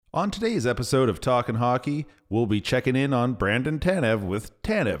On today's episode of Talkin' Hockey, we'll be checking in on Brandon Tanev with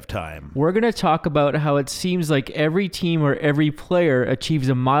Tanev Time. We're going to talk about how it seems like every team or every player achieves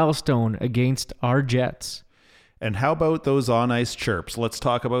a milestone against our Jets. And how about those on-ice chirps? Let's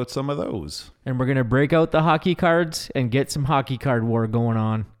talk about some of those. And we're going to break out the hockey cards and get some hockey card war going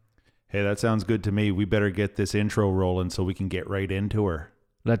on. Hey, that sounds good to me. We better get this intro rolling so we can get right into her.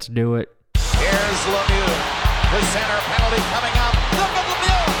 Let's do it. Here's Lemieux. The center penalty coming up. Look at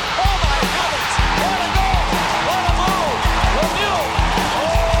Lemieux. Oh, my heavens. What a goal. What a move. Lemieux.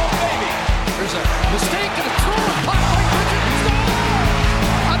 Oh, baby. There's a mistake and a throw. Puck by Richard. Score!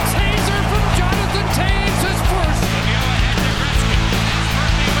 A taser from Jonathan Taves, his first. Lemieux ahead to Gretzky.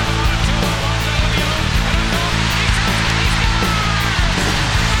 Murphy with a 1-2 along to Lemieux. And a goal.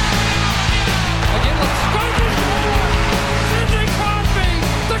 Again, let's go. Sidney Crosby.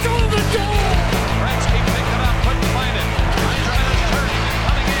 The golden goal. Gretzky picked it up, couldn't find it. Yzerman is turning and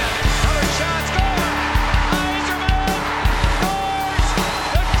coming in. Another shot, score! Yzerman scores!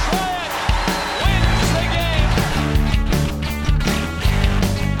 Detroit wins the game.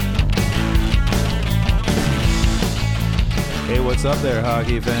 Hey, what's up there,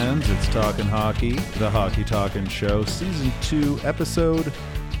 hockey fans? It's Talkin' Hockey, the Hockey Talkin' Show, Season 2, Episode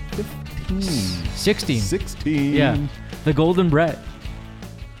 15. 16. Yeah, the Golden Brett.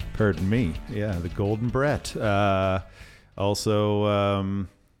 Pardon me. Yeah, the Golden Brett. Also,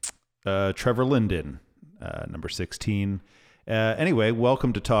 Trevor Linden, number 16. Anyway,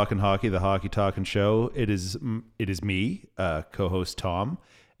 welcome to Talkin' Hockey, the Hockey Talkin' Show. It is me, co-host Tom,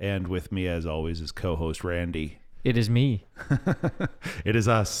 and with me, as always, is co-host Randy. It is me. It is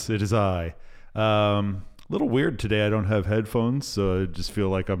us. It is I. Little weird today. I don't have headphones, so I just feel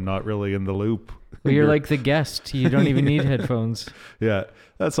like I'm not really in the loop. Well, you're like the guest. You don't even need headphones. Yeah,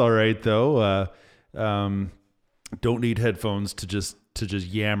 that's all right though. Don't need headphones to just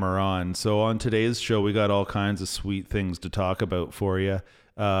yammer on. So on today's show, we got all kinds of sweet things to talk about for you.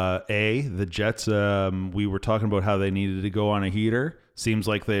 The Jets. We were talking about how they needed to go on a heater. Seems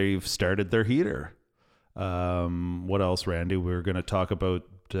like they've started their heater. What else, Randy? We're going to talk about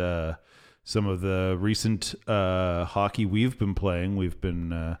some of the recent hockey we've been playing. We played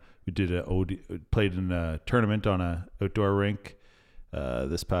in a tournament on a outdoor rink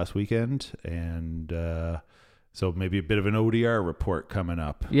this past weekend, and so maybe a bit of an ODR report coming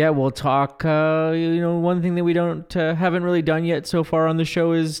up. Yeah, we'll talk. One thing that we haven't really done yet so far on the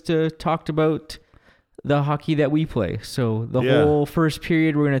show is to talk about the hockey that we play. So the whole first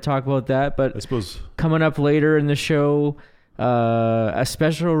period, we're going to talk about that. But I suppose coming up later in the show, a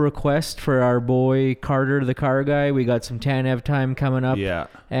special request for our boy Carter, the car guy. We got some Tanev time coming up. Yeah.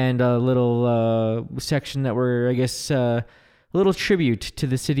 And a little section that we're, I guess, a little tribute to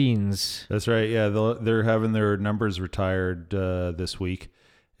the Sedins. That's right. Yeah, they're having their numbers retired this week.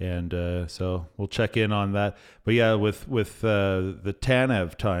 And so we'll check in on that. But yeah, with the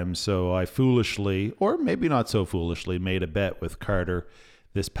Tanev time, so I foolishly, or maybe not so foolishly, made a bet with Carter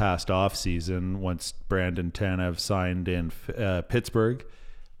this past offseason once Brandon Tanev signed in Pittsburgh.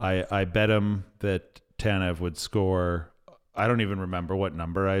 I bet him that Tanev would score, I don't even remember what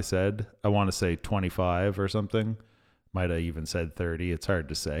number I said. I want to say 25 or something. Might have even said 30. It's hard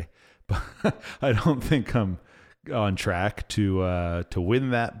to say. But I don't think I'm on track to win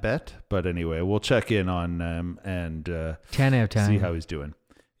that bet, but anyway, we'll check in on him and Tanev time. See how he's doing.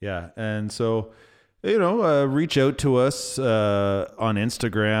 Yeah, and so reach out to us on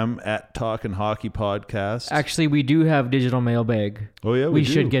Instagram at Talkin' Hockey Podcast. Actually, we do have digital mailbag. Oh yeah, we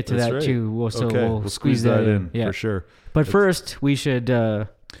do. should get to That's that right. too. We'll squeeze that in. Yeah. For sure. But first, we should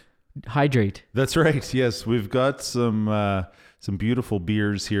hydrate. That's right. Yes, we've got some beautiful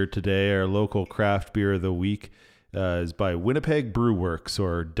beers here today. Our local craft beer of the week is by Winnipeg Brew Works,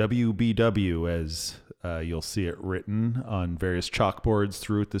 or WBW, as you'll see it written on various chalkboards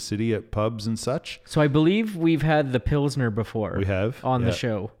throughout the city at pubs and such. So I believe we've had the Pilsner before. We have on the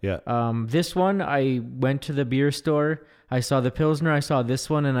show. Yeah. This one, I went to the beer store. I saw the Pilsner. I saw this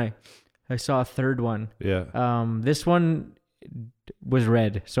one, and I saw a third one. Yeah. This one was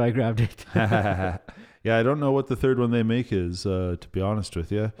red, so I grabbed it. Yeah, I don't know what the third one they make is, to be honest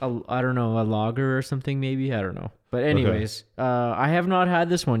with you. I don't know, a lager or something maybe? I don't know. But anyways, I have not had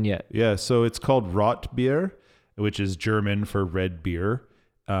this one yet. Yeah, so it's called Rotbier, which is German for red beer.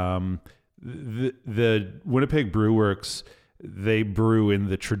 The Winnipeg Brew Works, they brew in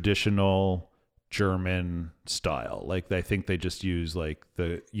the traditional German style. Like, I think they just use like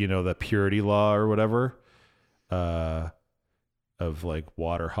the purity law or whatever. Of like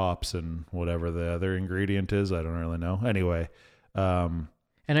water, hops, and whatever the other ingredient is. I don't really know. Anyway. And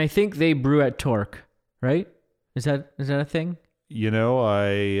I think they brew at Torque, right? Is that a thing? You know,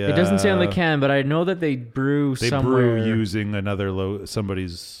 it doesn't say on the can, but I know that they brew somewhere. Brew using another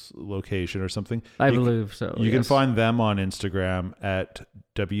somebody's location or something. I believe so. You can find them on Instagram at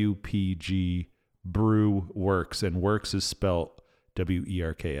WPG Brew Works, and Works is spelled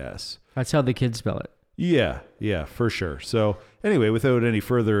WERKS. That's how the kids spell it. Yeah, for sure. So anyway, without any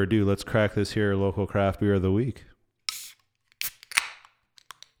further ado, let's crack this here local craft beer of the week.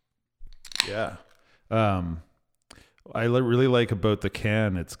 Yeah. I really like about the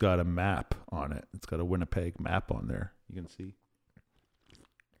can, it's got a map on it. It's got a Winnipeg map on there. You can see.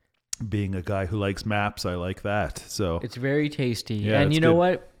 Being a guy who likes maps, I like that. So it's very tasty. Yeah, and you it's know good.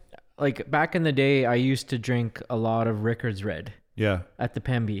 what? Like back in the day, I used to drink a lot of Rickards Red yeah, at the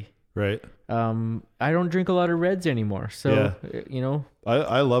Pemby. right. I don't drink a lot of reds anymore. So, you know,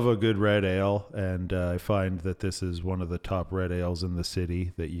 I love a good red ale, and I find that this is one of the top red ales in the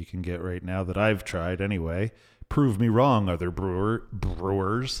city that you can get right now that I've tried anyway. Prove me wrong, other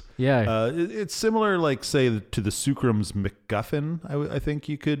brewers. yeah. It's similar, like, say, to the Sucrum's McGuffin. I think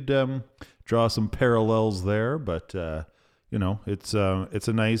you could draw some parallels there, but, you know, it's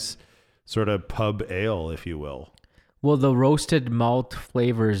a nice sort of pub ale, if you will. Well, the roasted malt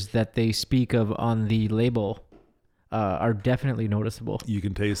flavors that they speak of on the label are definitely noticeable. You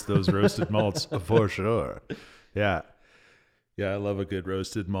can taste those roasted malts for sure. Yeah. I love a good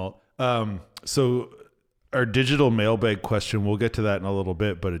roasted malt. So our digital mailbag question, we'll get to that in a little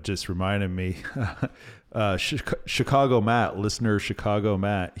bit, but it just reminded me. Chicago Matt, listener Chicago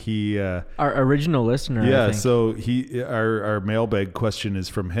Matt, he Our original listener. yeah, I think. so our mailbag question is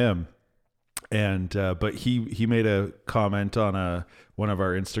from him. And but he made a comment on one of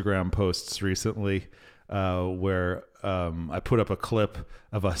our Instagram posts recently where I put up a clip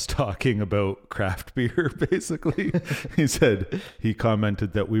of us talking about craft beer. Basically, he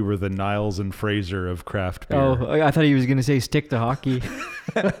commented that we were the Niles and Fraser of craft beer. Oh, I thought he was going to say stick to hockey.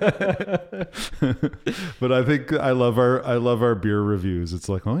 But I think I love our beer reviews. It's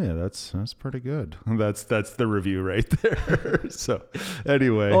like, oh yeah, that's pretty good. That's the review right there. So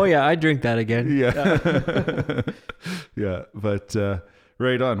anyway. Oh yeah, I drink that again. Yeah. Yeah. But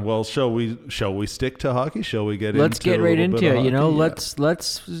right on. Well, shall we stick to hockey? Shall we get Let's into get right into it. You know, hockey?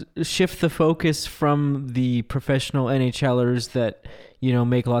 let's shift the focus from the professional NHLers that, you know,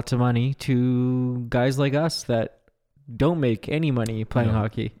 make lots of money to guys like us that don't make any money playing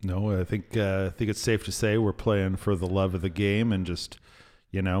hockey. No, I think it's safe to say we're playing for the love of the game and just,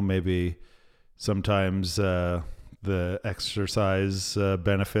 you know, maybe sometimes the exercise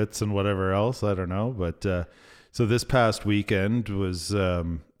benefits and whatever else. I don't know, but so this past weekend was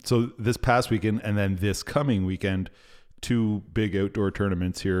and then this coming weekend, 2 big outdoor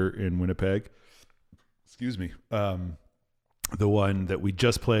tournaments here in Winnipeg. Excuse me. The one that we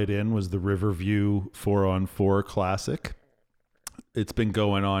just played in was the Riverview 4-on-4 Classic. It's been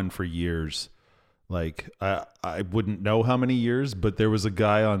going on for years. Like I wouldn't know how many years, but there was a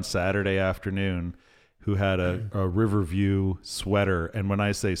guy on Saturday afternoon who had a Riverview sweater. And when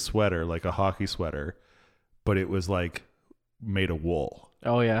I say sweater, like a hockey sweater, but it was like made of wool.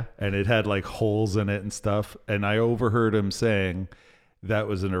 Oh yeah. And it had like holes in it and stuff. And I overheard him saying that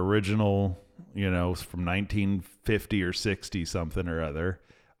was an original, you know, from 1950 or 60 something or other.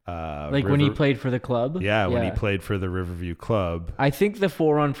 Like when he played for the club? Yeah, when he played for the Riverview Club. I think the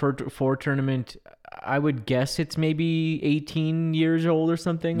 4-on-4 tournament, I would guess it's maybe 18 years old or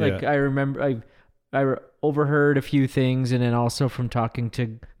something. Yeah. Like I remember I overheard a few things, and then also from talking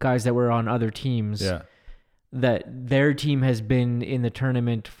to guys that were on other teams. Yeah. That their team has been in the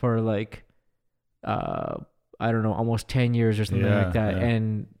tournament for like, I don't know, almost 10 years or something like that. Yeah.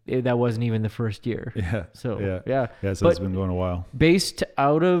 And that wasn't even the first year. Yeah. So, yeah. So it's been going a while. Based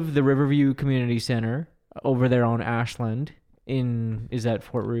out of the Riverview Community Center over there on Ashland is that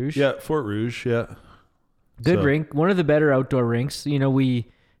Fort Rouge? Yeah, Fort Rouge, yeah. Good rink. One of the better outdoor rinks. You know,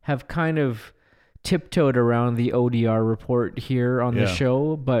 we have kind of tiptoed around the ODR report here on the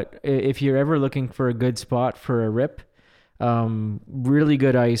show, but if you're ever looking for a good spot for a rip, really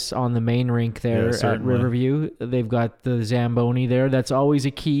good ice on the main rink there at Riverview. They've got the Zamboni there. That's always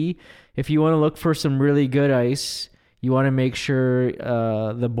a key. If you want to look for some really good ice, you want to make sure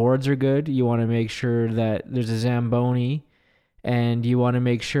the boards are good. You want to make sure that there's a Zamboni, and you want to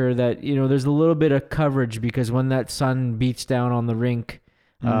make sure that, you know, there's a little bit of coverage, because when that sun beats down on the rink,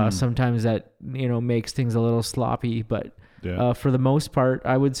 sometimes that, you know, makes things a little sloppy, but for the most part,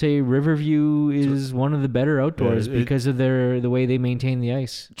 I would say Riverview is one of the better outdoors because of the way they maintain the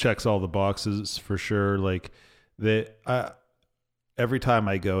ice. Checks all the boxes for sure. Like every time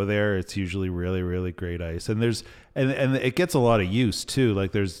I go there, it's usually really, really great ice, and and it gets a lot of use too.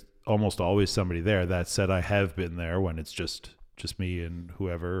 Like there's almost always somebody there. That said, I have been there when it's just just me and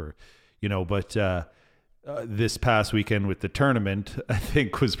whoever, but this past weekend with the tournament, I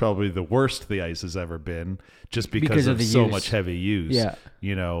think was probably the worst the ice has ever been, just because of so much heavy use. Yeah.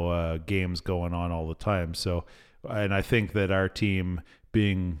 Games going on all the time. So, and I think that our team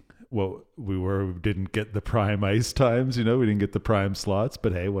being what we didn't get the prime ice times, we didn't get the prime slots,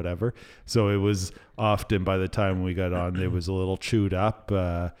 but hey, whatever. So it was often, by the time we got on, it was a little chewed up.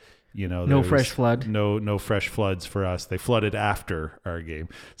 No fresh flood. No fresh floods for us. They flooded after our game.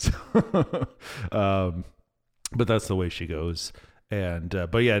 So, but that's the way she goes. And,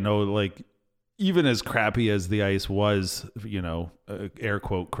 but yeah, no, like even as crappy as the ice was, air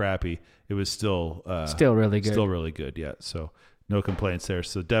quote crappy, it was still really good. Still really good. Yeah. So no complaints there.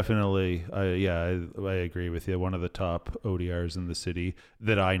 So definitely, I agree with you. One of the top ODRs in the city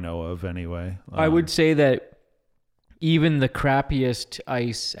that I know of anyway. I would say that even the crappiest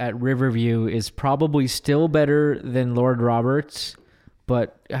ice at Riverview is probably still better than Lord Roberts,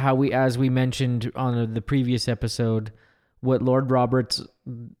 but as we mentioned on the previous episode, what Lord Roberts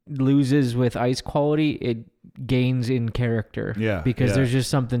loses with ice quality, it gains in character. Yeah. Because there's just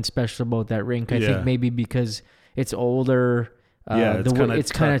something special about that rink. I think maybe because it's older.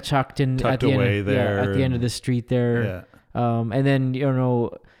 It's kind of tucked at the end of the street there. Yeah. And then,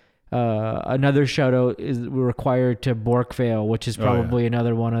 another shout out is required to Borkvale, which is probably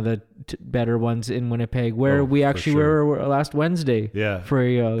another one of the better ones in Winnipeg, where we actually were last Wednesday for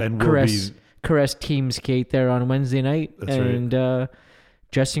a Caress team skate there on Wednesday night. That's right.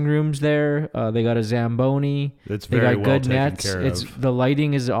 Dressing rooms there. They got a Zamboni. It's very well good taken nets. care of. The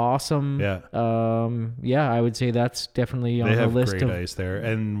lighting is awesome. Yeah. I would say that's definitely on the list. They have great ice there,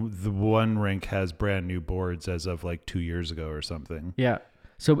 and the one rink has brand new boards as of like 2 years ago or something. Yeah.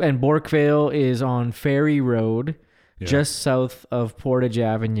 So, and Borkvale is on Ferry Road, just south of Portage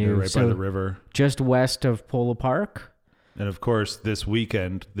Avenue. Right by the river. Just west of Polo Park. And of course, this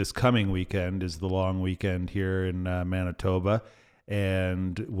coming weekend is the long weekend here in Manitoba.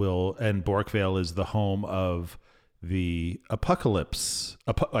 And Borkvale is the home of the Apocalypse.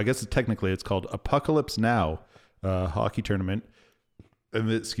 I guess technically it's called Apocalypse Now hockey tournament. And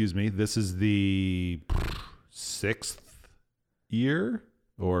this is the 6th year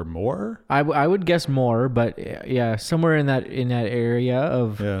or more. I would guess more, but yeah, somewhere in that area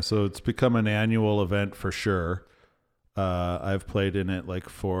of. Yeah, so it's become an annual event for sure. I've played in it like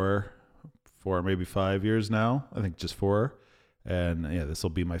four, maybe 5 years now. I think just 4. And yeah, this will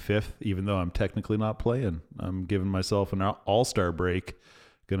be my 5th, even though I'm technically not playing. I'm giving myself an all-star break.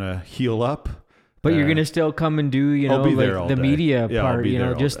 Gonna heal up. But you're gonna still come and do, the media part,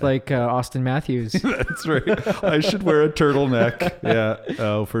 just like Austin Matthews. That's right. I should wear a turtleneck. Yeah.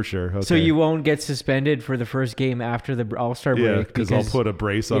 Oh, for sure. Okay. So you won't get suspended for the first game after the All-Star break because I'll put a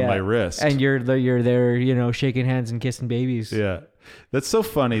brace on my wrist. And you're there, shaking hands and kissing babies. Yeah. That's so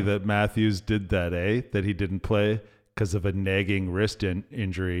funny that Matthews did that, that he didn't play because of a nagging wrist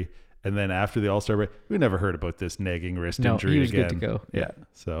injury. And then after the All-Star break, we never heard about this nagging wrist injury again. He was good to go. Yeah.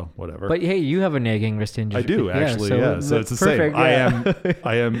 So whatever. But hey, you have a nagging wrist injury. I do actually. Yeah. So it's the same. Yeah.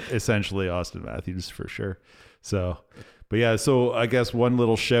 I am essentially Austin Matthews for sure. So, but yeah. So I guess one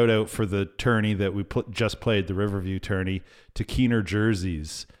little shout out for the tourney that we just played, the Riverview tourney, to Keener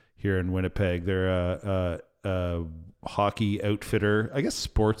Jerseys here in Winnipeg. They're a hockey outfitter, I guess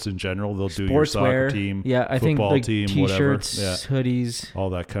sports in general. They'll do your soccer team, I think football like team, t-shirts, whatever. Hoodies,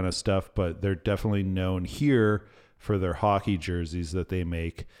 all that kind of stuff. But they're definitely known here for their hockey jerseys that they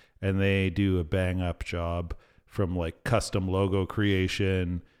make, and they do a bang up job from like custom logo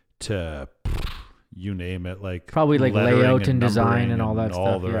creation to you name it, like probably like layout and design and all that stuff,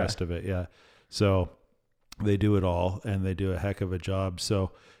 all the rest of it. Yeah, so they do it all, and they do a heck of a job.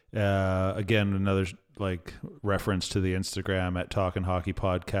 So again, another like reference to the Instagram at Talkin' Hockey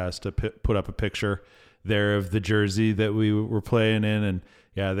Podcast to put up a picture there of the jersey that we were playing in, and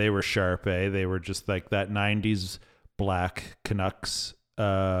yeah, they were sharp. They were just like that 90s black Canucks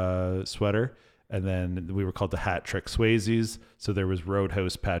sweater, and then we were called the Hat Trick Swayzes. So there was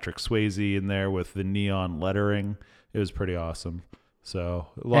Roadhouse Patrick Swayze in there with the neon lettering. It was pretty awesome. So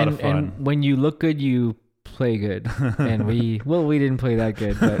a lot of fun. And when you look good, you play good. And we didn't play that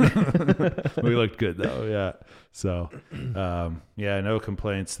good, but we looked good though. Yeah. So, no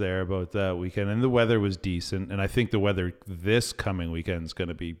complaints there about that weekend. And the weather was decent. And I think the weather this coming weekend is going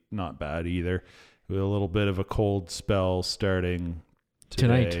to be not bad either. With a little bit of a cold spell starting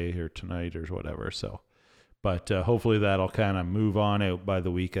tonight or whatever. So, but hopefully that'll kind of move on out by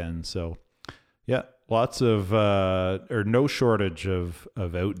the weekend. So, yeah, lots of or no shortage of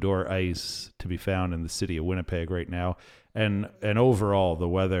outdoor ice to be found in the city of Winnipeg right now. And overall, the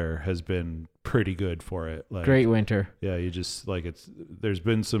weather has been pretty good for it. Like, Great winter. Yeah, you just like there's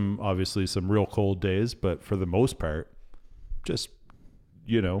been obviously some real cold days, but for the most part, just,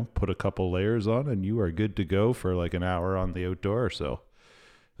 put a couple layers on and you are good to go for like an hour on the outdoor. So,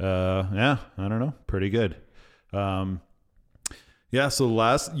 I don't know. Pretty good. So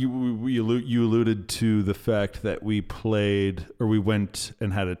last you alluded to the fact that we went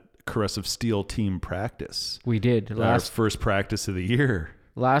and had a Caress of Steel team practice. We did. Our first practice of the year.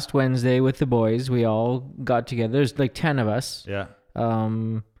 Last Wednesday with the boys, we all got together. There's like 10 of us. Yeah.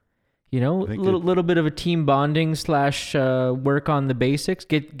 Little bit of a team bonding / work on the basics.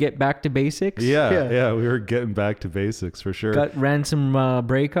 Get back to basics. Yeah. We were getting back to basics for sure. Ran some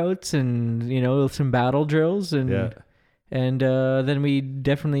breakouts and some battle drills and then we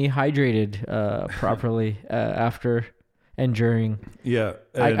definitely hydrated properly after and during. Yeah.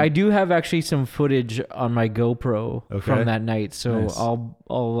 I do have actually some footage on my GoPro from that night, so nice. I'll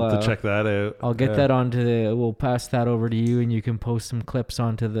to check that out. I'll get that we'll pass that over to you, and you can post some clips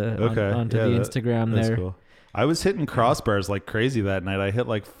onto the Instagram there. Cool. I was hitting crossbars like crazy that night. I hit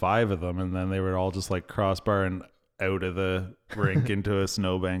like 5 of them, and then they were all just like crossbar and out of the rink into a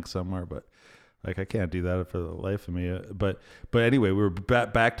snowbank somewhere, but like I can't do that for the life of me. But anyway, we were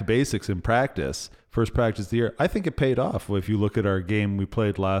back to basics in practice. First practice of the year. I think it paid off if you look at our game we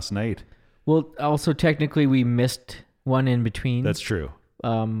played last night. Well, also technically we missed one in between. That's true.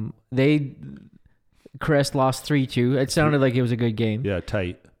 Crest lost 3-2. It sounded like it was a good game. Yeah,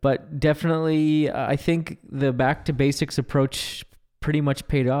 tight. But definitely, I think the back to basics approach pretty much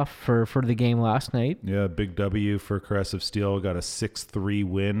paid off for the game last night. Yeah, big W for Caress of Steel. Got a 6-3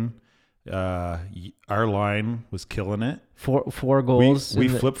 win. Our line was killing it. Four goals. We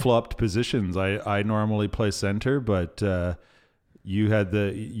flip-flopped positions. I normally play center, but you got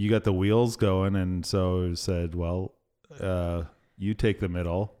the wheels going, and so said, well, you take the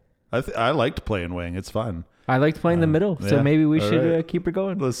middle. I liked playing wing. It's fun. I liked playing the middle, so maybe we should keep her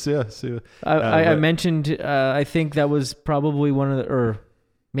going. Let's see. I mentioned. I think that was probably one of the, or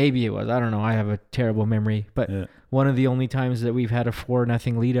maybe it was. I don't know. I have a terrible memory, but one of the only times that we've had a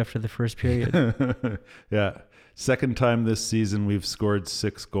 4-0 lead after the first period. Yeah. Second time this season we've scored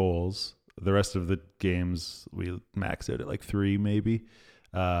 6 goals. The rest of the games we maxed out at like 3 maybe.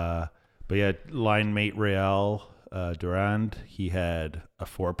 But yeah, line mate Real Durand, he had a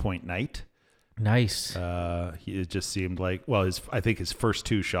 4-point night. Nice. It just seemed like, I think his first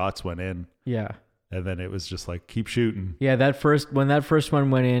 2 shots went in. Yeah. And then it was just like, keep shooting. Yeah, when that first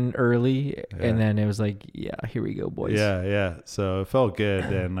one went in early, and then it was like, yeah, here we go, boys. Yeah. So it felt good,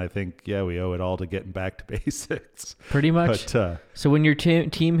 and I think, we owe it all to getting back to basics. Pretty much. But, so when your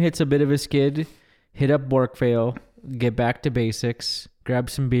team hits a bit of a skid, hit up Borkvale, get back to basics, grab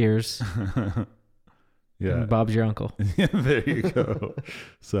some beers. And Bob's your uncle. There you go.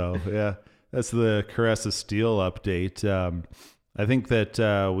 So, yeah, that's the Caress of Steel update. I think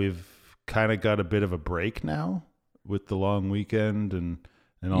that we've kind of got a bit of a break now with the long weekend and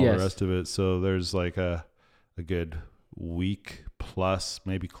all the rest of it. So there's like a good week plus,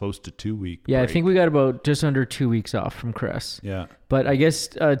 maybe close to 2 week break. I think we got about just under 2 weeks off from Caress. Yeah. But I guess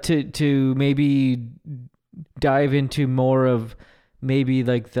to maybe dive into more of maybe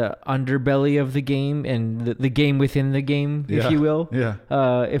like the underbelly of the game and the game within the game, if you will. Yeah.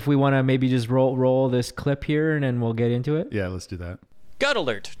 If we want to maybe just roll this clip here and then we'll get into it. Yeah, let's do that. Gut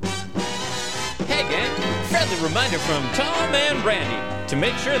alert. Hey gang, friendly reminder from Tom and Brandy to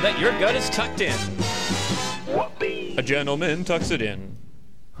make sure that your gut is tucked in. A gentleman tucks it in.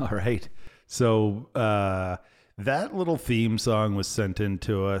 All right. So that little theme song was sent in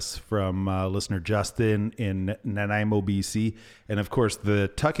to us from listener Justin in Nanaimo, BC. And of course, the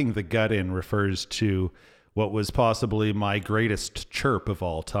tucking the gut in refers to what was possibly my greatest chirp of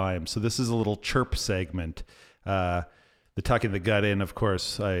all time. So this is a little chirp segment. The tucking the gut in, of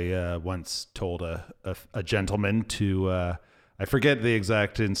course, I once told a gentleman to, I forget the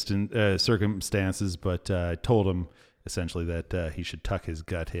exact circumstances, but I told him essentially that he should tuck his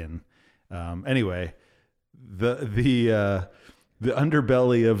gut in. Anyway, the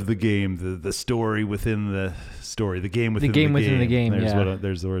underbelly of the game, the story within the story, the game within the game.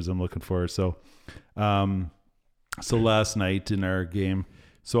 There's the words I'm looking for. So last night in our game,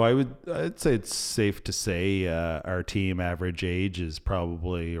 so I'd say it's safe to say our team average age is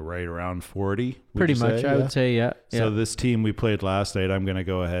probably right around 40. Pretty much, I would say, yeah. So this team we played last night, I'm going to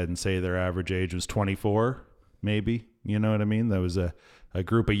go ahead and say their average age was 24, maybe. You know what I mean? That was a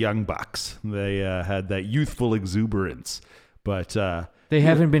group of young bucks. They had that youthful exuberance, but they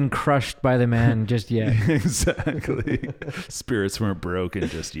haven't been crushed by the man just yet. Exactly. Spirits weren't broken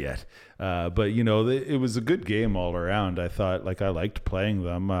just yet. But, it was a good game all around. I thought, I liked playing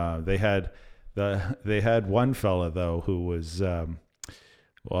them. They had They had one fella though who was,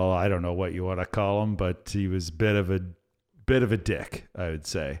 well, I don't know what you want to call him, but he was a bit of a dick, I would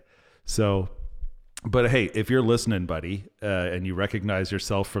say. So, but hey, if you're listening, buddy, and you recognize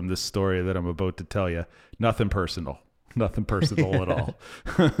yourself from this story that I'm about to tell you, nothing personal at all.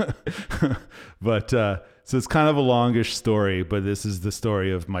 But so it's kind of a longish story, but this is the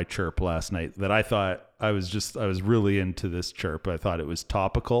story of my chirp last night that I thought I was really into this chirp. I thought it was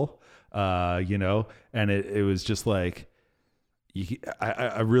topical, and it was just like,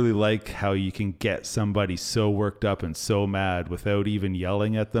 I really like how you can get somebody so worked up and so mad without even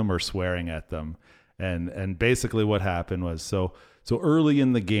yelling at them or swearing at them. And basically what happened was, so early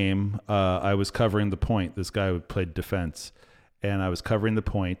in the game, I was covering the point. This guy played defense, and I was covering the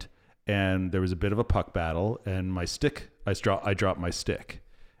point, and there was a bit of a puck battle, and my stick, I dropped my stick,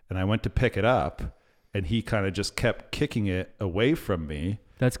 and I went to pick it up, and he kind of just kept kicking it away from me.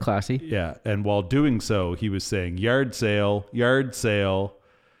 That's classy. Yeah, and while doing so, he was saying, yard sale, yard sale.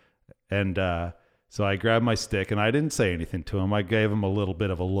 And so I grabbed my stick, and I didn't say anything to him. I gave him a little bit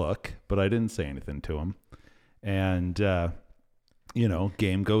of a look, but I didn't say anything to him. And,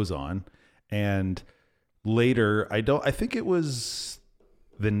 game goes on. And later, I think it was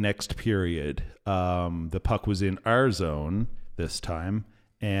the next period. The puck was in our zone this time,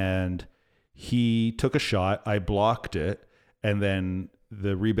 and he took a shot. I blocked it, and then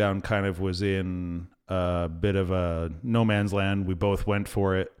the rebound kind of was in a bit of a no man's land. We both went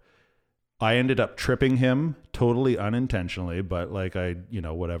for it. I ended up tripping him totally unintentionally, but like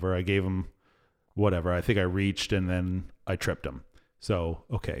whatever. I gave him whatever. I think I reached and then I tripped him. So,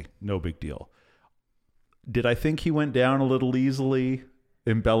 okay, no big deal. Did I think he went down a little easily?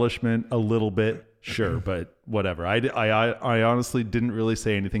 Embellishment a little bit? Sure, but whatever. I honestly didn't really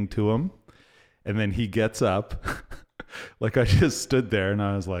say anything to him. And then he gets up. Like I just stood there and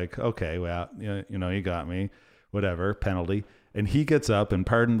I was like, okay, well, you got me, whatever, penalty. And he gets up, and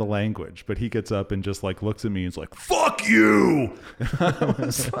pardon the language, but he gets up and just like looks at me and is like, fuck you. And I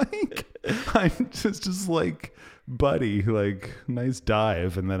was like, I'm just like, buddy, like nice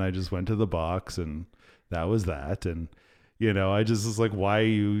dive. And then I just went to the box, and that was that. And, I just was like,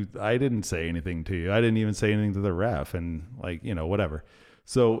 I didn't say anything to you. I didn't even say anything to the ref, and like, whatever.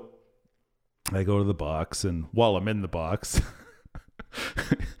 So I go to the box, and while I'm in the box,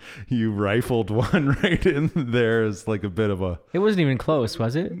 you rifled one right in there as like a bit of a... It wasn't even close,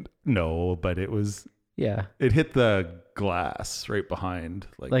 was it? No, but it was... Yeah. It hit the glass right behind.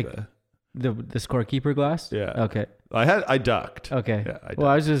 Like the scorekeeper glass? Yeah. Okay. I ducked. Okay. Yeah, I ducked. Well,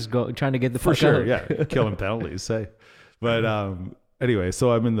 I was just trying to get the For fuck sure, out. yeah. Killing penalties, say. But anyway,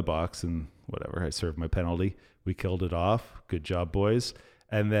 so I'm in the box, and whatever. I served my penalty. We killed it off. Good job, boys.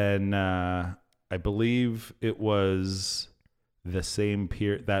 And then I believe it was that same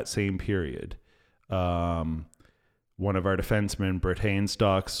period. One of our defensemen, Britt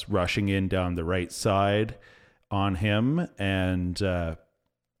Hainstock's rushing in down the right side on him, and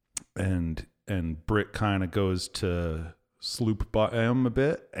Britt kind of goes to sloop by him a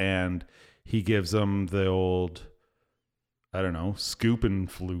bit, and he gives him the old, I don't know, scoop and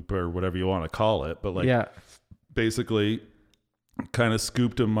floop or whatever you want to call it, but like basically kind of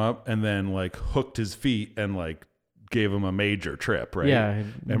scooped him up and then like hooked his feet and like gave him a major trip, right? Yeah.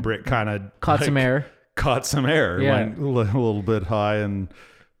 And Britt kind of Caught some air. Yeah. Went a little bit high and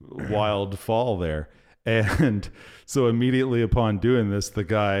wild fall there. And so immediately upon doing this, the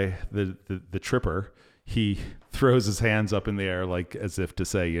guy, the tripper, he throws his hands up in the air like as if to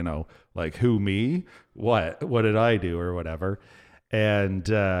say, like, who, me? What did I do or whatever? And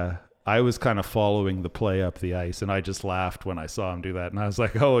I was kind of following the play up the ice, and I just laughed when I saw him do that. And I was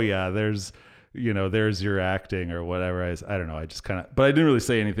like, oh yeah, there's your acting or whatever. I don't know. I just kind of, but I didn't really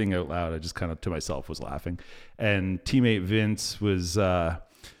say anything out loud. I just kind of to myself was laughing. And teammate Vince was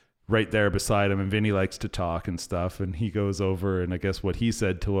right there beside him, and Vinny likes to talk and stuff. And he goes over, and I guess what he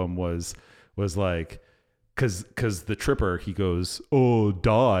said to him was like, cause the tripper, he goes, oh,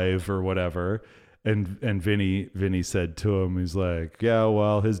 dive or whatever. And Vinny said to him, he's like, yeah,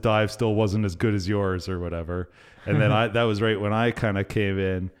 well, his dive still wasn't as good as yours or whatever. And then that was right when I kind of came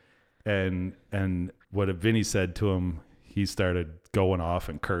in, and what Vinny said to him, he started going off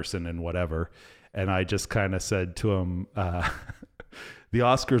and cursing and whatever. And I just kind of said to him, the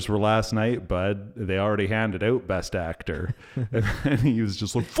Oscars were last night, bud. They already handed out Best Actor. And he was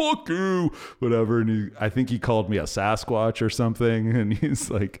just like, fuck you, whatever. And I think he called me a Sasquatch or something. And he's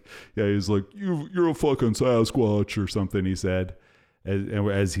like, you're a fucking Sasquatch or something, he said,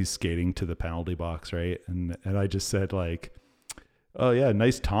 as he's skating to the penalty box, right? And I just said, like, oh yeah,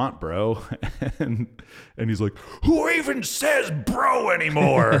 nice taunt, bro. and he's like, who even says bro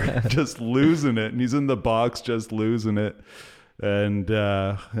anymore? Just losing it. And he's in the box just losing it. And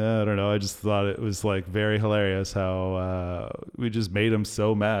I don't know. I just thought it was like very hilarious how we just made him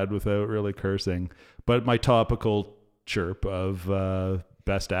so mad without really cursing. But my topical chirp of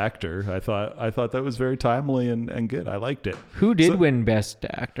best actor, I thought that was very timely and good. I liked it. Who did win best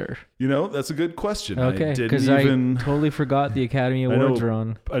actor? That's a good question. Okay, because I totally forgot the Academy Awards were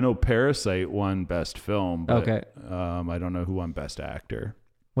on. I know Parasite won best film. But, okay. I don't know who won best actor.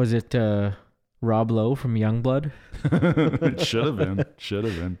 Was it Rob Lowe from Youngblood? It should have been. Should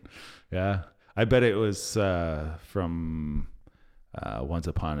have been. Yeah. I bet it was from Once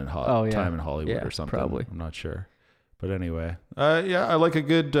Upon a Time in Hollywood or something. Probably. I'm not sure. But anyway, I like a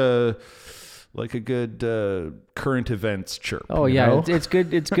good current events chirp. Oh yeah, it's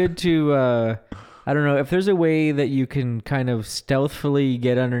good. It's good to I don't know if there's a way that you can kind of stealthily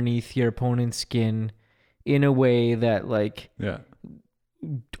get underneath your opponent's skin in a way that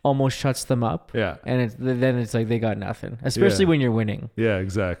almost shuts them up. Yeah, and then it's like they got nothing, especially when you're winning. Yeah,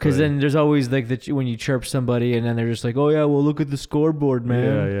 exactly. Because then there's always like when you chirp somebody and then they're just like, oh yeah, well look at the scoreboard, man.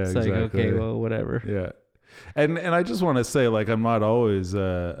 Yeah, it's exactly. like okay, well whatever. Yeah. And I just want to say, like, I'm not always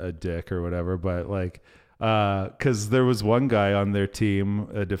a dick or whatever, but like, because there was one guy on their team,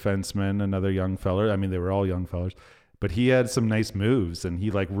 a defenseman, another young feller. I mean, they were all young fellers, but he had some nice moves, and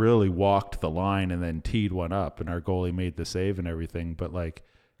he like really walked the line and then teed one up, and our goalie made the save and everything. But like,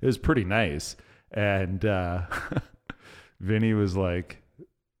 it was pretty nice. And Vinny was like,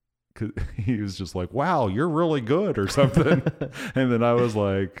 he was just like, wow, you're really good or something. And then I was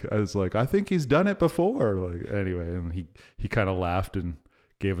like, I think he's done it before. Like, anyway, and he kind of laughed and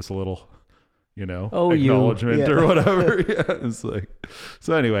gave us a little, acknowledgement or whatever. Yeah. It's like,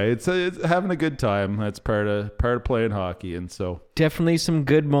 so anyway, it's having a good time. That's part of playing hockey. And so definitely some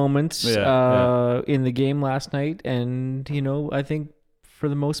good moments in the game last night. And, I think for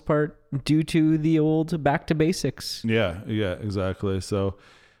the most part, due to the old back to basics. Yeah, exactly. So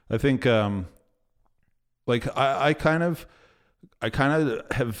I think, I kind of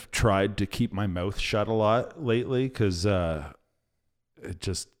have tried to keep my mouth shut a lot lately because it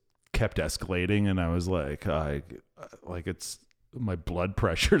just kept escalating, and I was like, it's my blood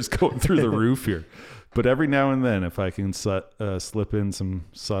pressure's going through the roof here. But every now and then, if I can slip in some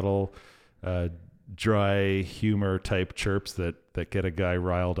subtle, dry humor type chirps that get a guy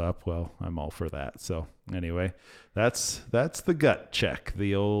riled up, well, I'm all for that. So anyway, that's the gut check.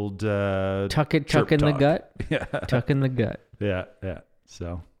 The old tuck in the gut. Yeah, tuck in the gut. Yeah.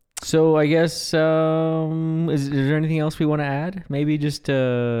 So I guess is there anything else we want to add? Maybe just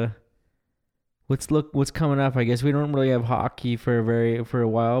what's coming up. I guess we don't really have hockey for a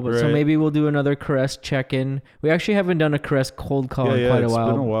while, but right. So maybe we'll do another Caress check-in. We actually haven't done a Caress cold call in quite a while.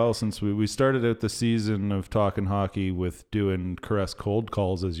 It's been a while since we started out the season of talking hockey with doing Caress cold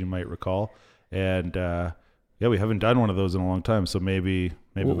calls, as you might recall, and we haven't done one of those in a long time. So maybe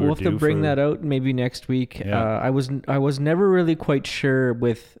we'll have to bring that out maybe next week. Yeah. I was never really quite sure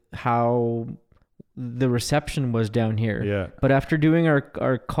with how the reception was down here. Yeah. But after doing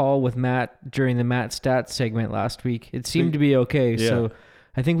our call with Matt during the Matt Stats segment last week, it seemed to be okay. Yeah. So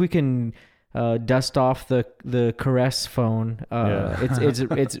I think we can dust off the Caress phone.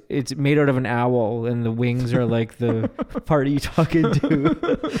 It's made out of an owl, and the wings are like the party talking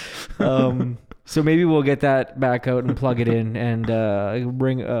to. So maybe we'll get that back out and plug it in and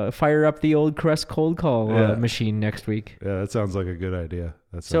fire up the old Caress cold call machine next week. Yeah, that sounds like a good idea.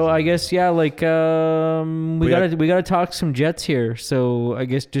 So I guess we gotta talk some Jets here. So I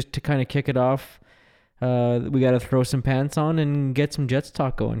guess just to kind of kick it off, we gotta throw some pants on and get some Jets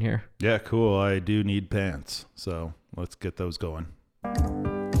talk going here. Yeah, cool. I do need pants, so let's get those going.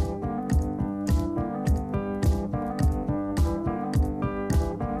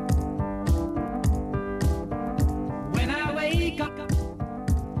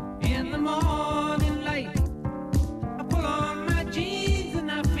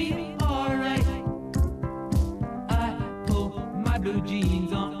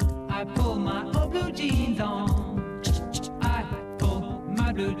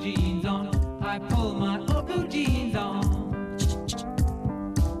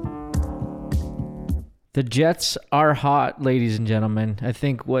 The Jets are hot, ladies and gentlemen. I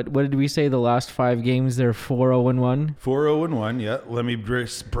think, what did we say? The last 5 games, they're 4-0-1? 4-0-1, yeah. Let me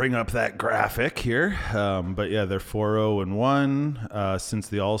bring up that graphic here. But yeah, they're 4-0-1. Since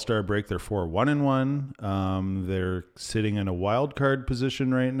the All-Star break, they're 4-1-1. They're sitting in a wild card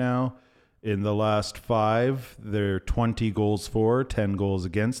position right now. In the last 5, they're 20 goals for, 10 goals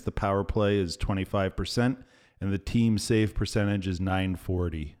against. The power play is 25%. and the team save percentage is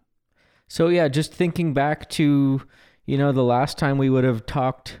 .940. So yeah, just thinking back to, the last time we would have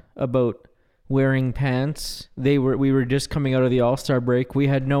talked about wearing pants, we were just coming out of the All-Star break. We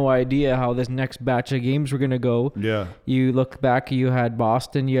had no idea how this next batch of games were going to go. Yeah. You look back, you had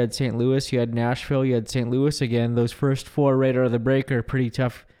Boston, you had St. Louis, you had Nashville, you had St. Louis again. Those first 4 right out of the break are pretty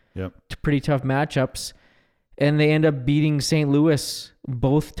tough. Yep. Pretty tough matchups. And they end up beating St. Louis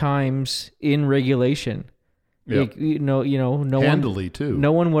both times in regulation. Yep. No handily one, too.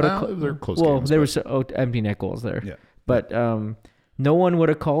 No one would have. They're close well, games, there but... was empty net goals there. Yeah. But no one would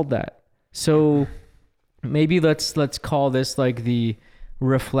have called that. So maybe let's call this like the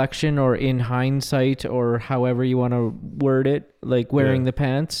reflection, or in hindsight, or however you want to word it, like wearing the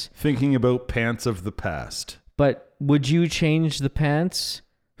pants. Thinking about pants of the past. But would you change the pants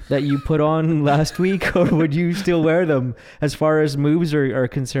that you put on last week, or would you still wear them as far as moves are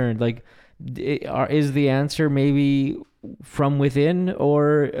concerned? Like, is the answer maybe from within,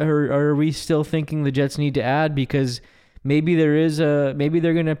 or are we still thinking the Jets need to add because maybe they're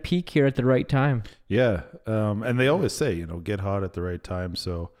going to peak here at the right time? Yeah. And they always say, get hot at the right time.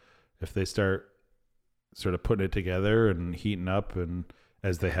 So if they start sort of putting it together and heating up, and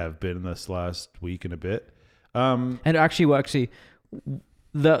as they have been this last week and a bit. And actually,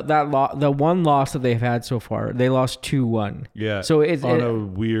 the one loss that they've had so far, they lost 2-1. Yeah. So it's on a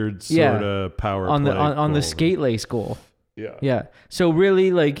weird sort of power on play on the skate lace goal. Yeah. Yeah. So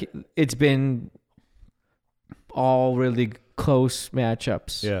really, like, it's been all really close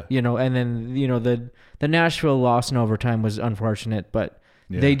matchups. Yeah. And then the Nashville loss in overtime was unfortunate, but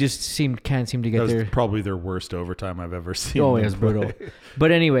they just can't seem to get that was there. Probably their worst overtime I've ever seen. Oh, it was brutal.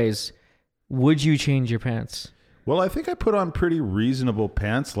 But anyways, would you change your pants? Well, I think I put on pretty reasonable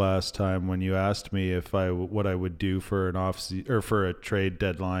pants last time when you asked me what I would do for an or for a trade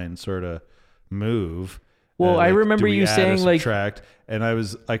deadline sort of move. Well, I remember do we you add saying, or like, subtract? And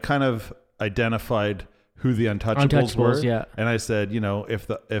I kind of identified who the untouchables were. Yeah. And I said,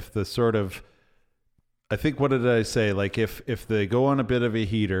 if the sort of, I think, what did I say? Like, if they go on a bit of a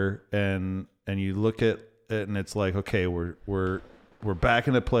heater and you look at it and it's like, okay, we're back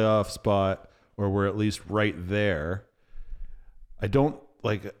in a playoff spot, or we're at least right there. I don't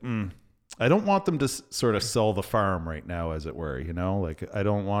want them to sort of sell the farm right now, as it were, like, I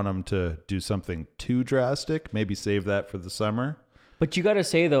don't want them to do something too drastic, maybe save that for the summer. But you got to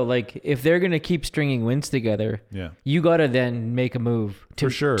say, though, like, if they're going to keep stringing wins together, you got to then make a move to,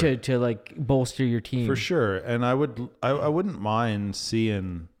 for sure, to like bolster your team. For sure. And I wouldn't mind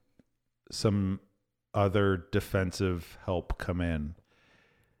seeing some other defensive help come in.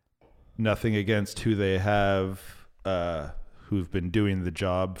 Nothing against who they have, who've been doing the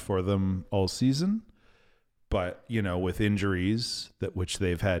job for them all season. But, with injuries, which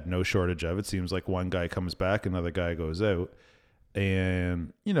they've had no shortage of, it seems like one guy comes back, another guy goes out.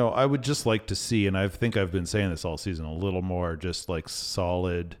 And, I would just like to see, and I think I've been saying this all season, a little more just like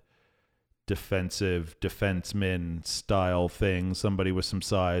solid defenseman style thing, somebody with some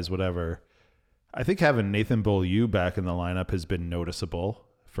size, whatever. I think having Nathan Beaulieu back in the lineup has been noticeable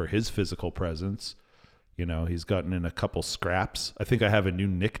for his physical presence. He's gotten in a couple scraps. I think I have a new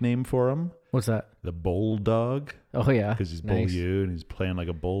nickname for him. What's that? The Bulldog. Oh, yeah. Because he's nice. Beaulieu and he's playing like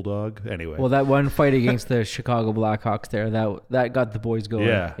a bulldog. Anyway. Well, that one fight against the Chicago Blackhawks there, that got the boys going.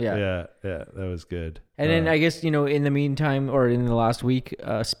 Yeah. That was good. And then I guess, in the meantime, or in the last week,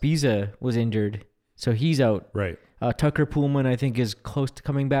 Spiza was injured. So he's out. Right. Tucker Poolman, I think, is close to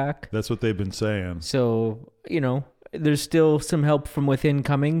coming back. That's what they've been saying. So, there's still some help from within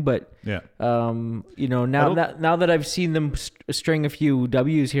coming, but now that I've seen them string a few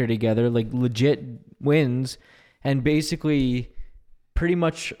W's here together, like legit wins, and basically pretty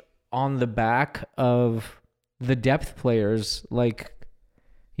much on the back of the depth players, like,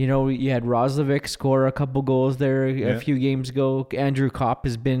 you had Roslovic score a couple goals there a few games ago. Andrew Kopp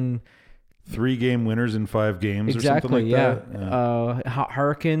has been 3-game winners in 5 games or something like that. Yeah.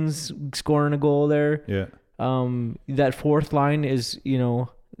 Harkins scoring a goal there. Yeah. That fourth line is,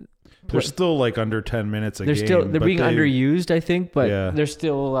 they're still like under 10 minutes a game. They're being underused, I think, but they're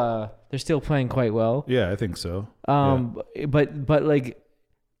still playing quite well. Yeah, I think so. But like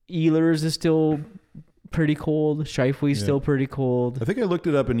Ehlers is still pretty cold. Scheifele's still pretty cold. I think I looked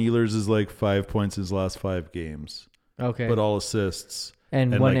it up, and Ehlers is like 5 points his last 5 games. Okay. But all assists.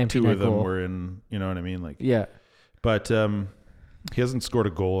 And one like empty 2 net of them goal. were in, you know what I mean? Like, yeah. But he hasn't scored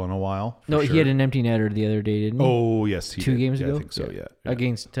a goal in a while. No, sure. he had an empty netter the other day, didn't he? Oh, yes. He 2 did. games ago? I think so, yeah.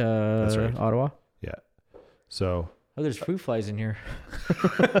 Against That's right. Ottawa? Yeah. So. Oh, there's fruit flies in here.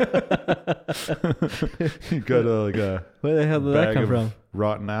 You got a Where the hell did that bag come of from?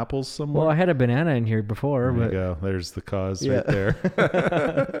 rotten apples somewhere. Well, I had a banana in here before, There but you go. There's the cause Yeah. right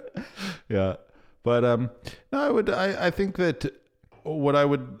there. Yeah, but no, I think that what I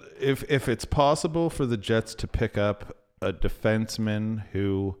would, if it's possible for the Jets to pick up a defenseman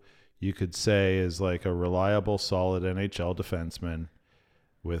who you could say is like a reliable, solid NHL defenseman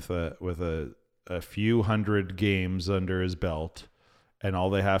with a few hundred games under his belt, and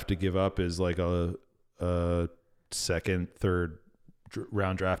all they have to give up is like a second, third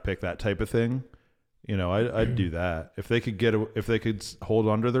round draft pick, that type of thing. You know, I'd do that if they could hold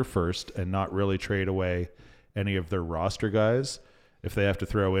on to their first and not really trade away any of their roster guys. If they have to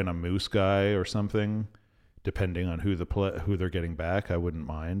throw in a Moose guy or something, depending on who they're getting back, I wouldn't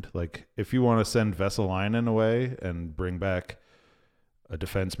mind. Like if you want to send Vesalainen away and bring back a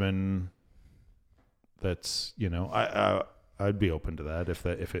defenseman, that's, you know, I'd be open to that if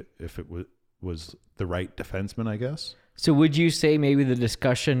it was the right defenseman, I guess. So would you say maybe the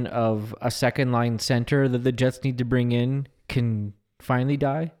discussion of a second line center that the Jets need to bring in can finally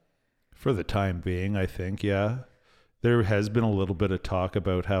die? For the time being, I think, yeah. There has been a little bit of talk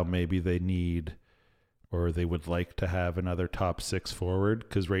about how maybe they need or they would like to have another top six forward,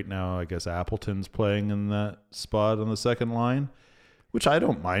 because right now I guess Appleton's playing in that spot on the second line, which I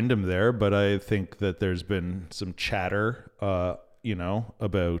don't mind him there, but I think that there's been some chatter, you know,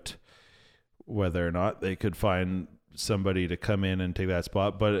 about whether or not they could find somebody to come in and take that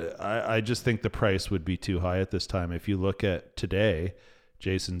spot. But I just think the price would be too high at this time. If you look at today,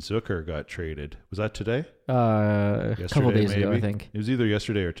 Jason Zucker got traded. Was that today? A couple days ago, I think. It was either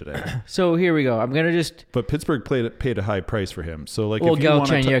yesterday or today. So here we go. I'm going to just... But Pittsburgh paid a high price for him. So like, Well,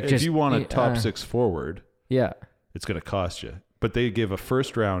 if you want a top six forward, yeah, it's going to cost you. But they give a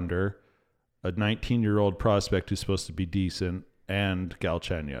first rounder, a 19-year-old prospect who's supposed to be decent, and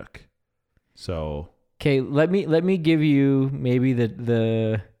Galchenyuk. So okay, let me give you maybe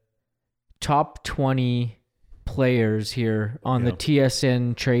the top 20 players here on the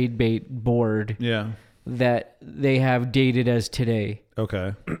TSN trade bait board. Yeah. That they have dated as today.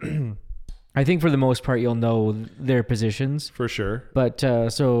 Okay. I think for the most part you'll know their positions. For sure. But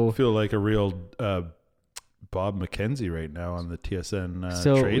so I feel like a real Bob McKenzie right now on the TSN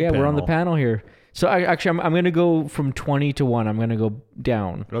so trade yeah, panel. we're on the panel here. So I'm going to go from 20 to 1. I'm going to go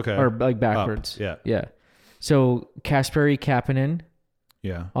down. Okay. Or like backwards. Up. Yeah. Yeah. So Kasperi Kapanen,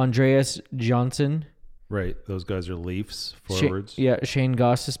 Yeah. Andreas Johnson. Right. Those guys are Leafs forwards. Shane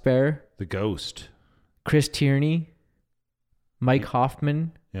Gostisbehere, The Ghost. Chris Tierney, Mike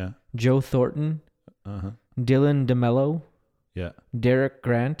Hoffman, Yeah. Joe Thornton, Uh-huh. Dylan DeMello, Yeah. Derek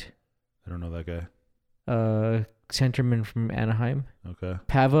Grant, I don't know that guy. centerman from Anaheim, Okay.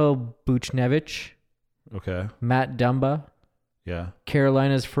 Pavel Buchnevich, Okay. Matt Dumba, Yeah.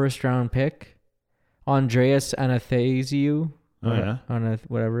 Carolina's first round pick, Andreas Anastasiou, Oh, yeah.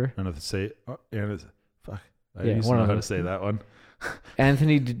 whatever, I don't know to say. Fuck. I Yeah, used to one know of how to those. say that one.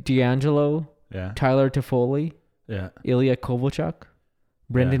 Anthony D'Angelo, Yeah. Tyler Toffoli, Yeah. Ilya Kovalchuk,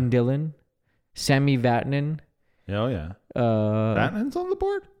 Brendan Dillon, Sami Vatanen. Oh, yeah. Uh, Batman's on the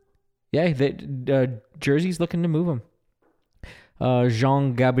board? Yeah, Jersey's looking to move him.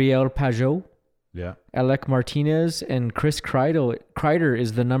 Jean-Gabriel Pajot, Yeah. Alec Martinez, and Chris Kreider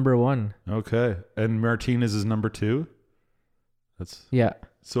is the number 1. Okay. And Martinez is number 2? Yeah.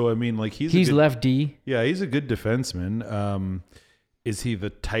 So, I mean, like, he's He's left D. Yeah, he's a good defenseman. Is he the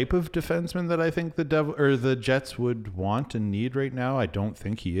type of defenseman that I think the Jets would want and need right now? I don't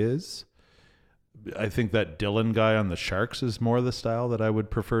think he is. I think that Dylan guy on the Sharks is more the style that I would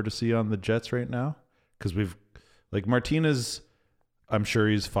prefer to see on the Jets right now. Because like Martinez, I'm sure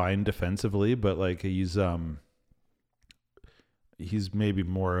he's fine defensively, but like he's maybe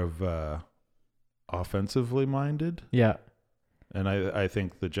more of offensively minded. Yeah. And I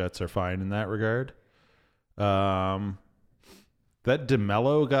think the Jets are fine in that regard. That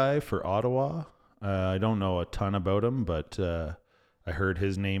DeMello guy for Ottawa, I don't know a ton about him, but I heard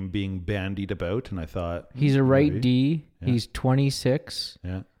his name being bandied about, and I thought... He's a right maybe. D. Yeah. He's 26.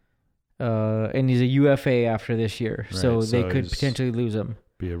 Yeah. And he's a UFA after this year. So Right, they so could he's- potentially lose him.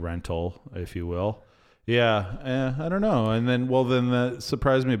 Be a rental, if you will. Yeah, I don't know. And then, that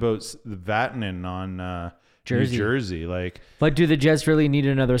surprised me about Vatanen on Jersey. New Jersey. Like, But do the Jets really need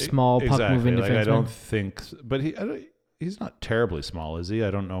another small puck-moving Like, defenseman? I don't think... But he's not terribly small, is he?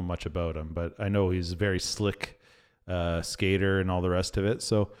 I don't know much about him, but I know he's a very slick skater and all the rest of it.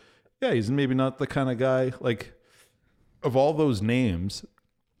 So, yeah, he's maybe not the kind of guy... Like, of all those names,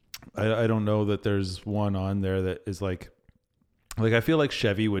 I don't know that there's one on there that is like I feel like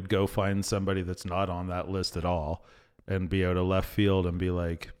Chevy would go find somebody that's not on that list at all and be out of left field and be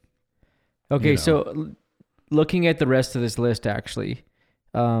like, Okay, you know. so looking at the rest of this list, actually,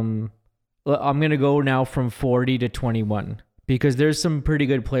 I'm going to go now from 40 to 21 because there's some pretty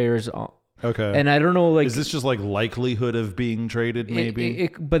good players. okay. And I don't know, like, is this just like likelihood of being traded? Maybe.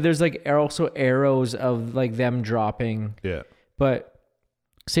 but there's like also arrows of like them dropping. Yeah. But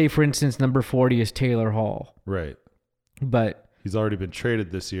say, for instance, number 40 is Taylor Hall. Right. But He's already been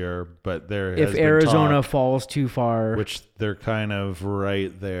traded this year, but there if has been Arizona talk, falls too far, which they're kind of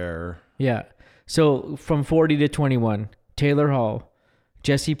right there. yeah. So from 40 to 21, Taylor Hall,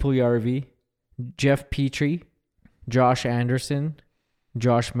 Jesse Puljujarvi, Jeff Petrie, Josh Anderson,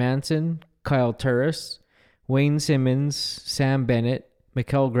 Josh Manson, Kyle Turris, Wayne Simmons, Sam Bennett,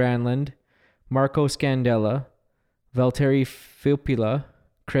 Mikael Granlund, Marco Scandella, Valtteri Filppula,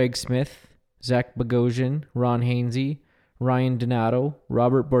 Craig Smith, Zach Bogosian, Ron Hainsey, Ryan Donato,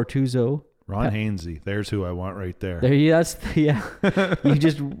 Robert Bortuzzo. Ron Hainsey, there's who I want right there. There, yeah. You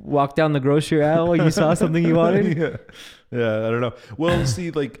just walked down the grocery aisle. You saw something you wanted. Yeah, I don't know. Well, see,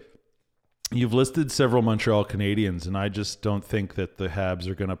 like you've listed several Montreal Canadiens, and I just don't think that the Habs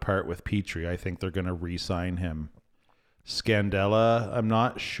are going to part with Petrie. I think they're going to re-sign him. Scandella, I'm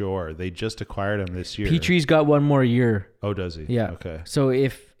not sure. They just acquired him this year. Petrie's got one more year. Oh, does he? Yeah. Okay. So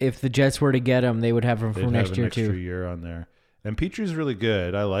if the Jets were to get him, they would have him for They'd next have year an extra too. year on there. And Petrie's really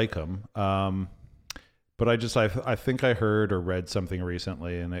good. I like him. But I think I heard or read something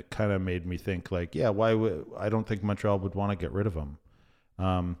recently, and it kind of made me think like, yeah, why would I don't think Montreal would want to get rid of him.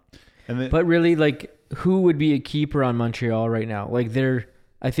 But really, like, who would be a keeper on Montreal right now? Like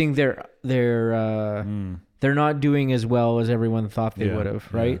I think they're not doing as well as everyone thought they would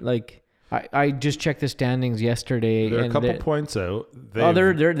have, right? Yeah. Like I just checked the standings yesterday. They're and a couple points out. they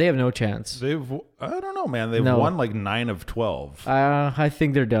have no chance. I don't know, man. They've No. won like 9 of 12. I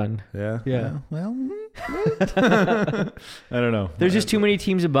think they're done. Yeah. Well, I don't know. There's just too many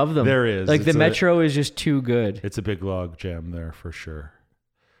teams above them. There is. Like the It's Metro is just too good. It's a big log jam there for sure.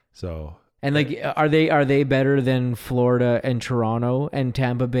 So And like, are they better than Florida and Toronto and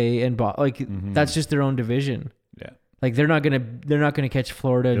Tampa Bay and that's just their own division. yeah, Like they're not gonna catch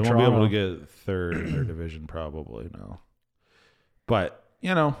Florida they and won't Toronto. be able to get third in their division probably. No, but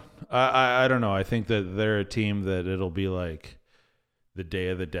you know, I don't know. I think that they're a team that it'll be like the day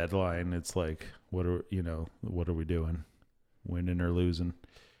of the deadline. It's like what are we doing, winning or losing?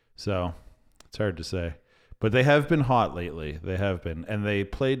 So it's hard to say. But they have been hot lately. They have been. And they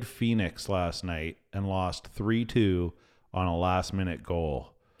played Phoenix last night and lost 3-2 on a last-minute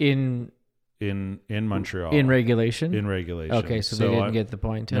goal in Montreal. in regulation. In regulation. Okay, so they didn't get the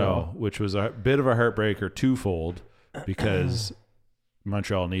point at all. No, which was a bit of a heartbreaker twofold because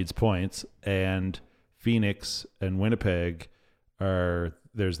Montreal needs points and Phoenix and Winnipeg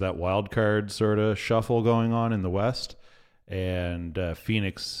there's that wild card sort of shuffle going on in the West. And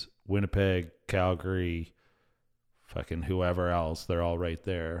Phoenix, Winnipeg, Calgary, fucking whoever else, they're all right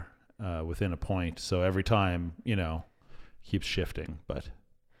there within a point. So every time, keeps shifting. But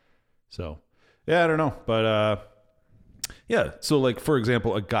so, yeah, I don't know. But yeah, so like for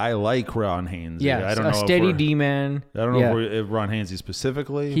example, a guy like Ron Hainsey, Yeah, I don't a know steady D man. I don't know if Ron Hainsey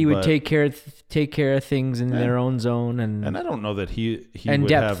specifically. He would but, take care of things in their own zone, and I don't know that he and would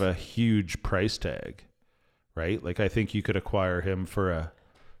depth. have a huge price tag, right? Like I think you could acquire him for a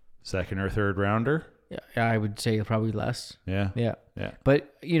second or third rounder. yeah, I would say probably less. Yeah. Yeah. Yeah.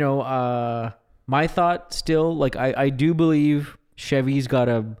 But, my thought still, like, I do believe Chevy's got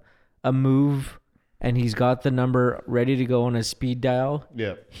a move and he's got the number ready to go on his speed dial.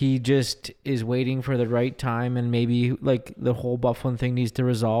 Yeah. He just is waiting for the right time, and maybe, like, the whole Bufflin thing needs to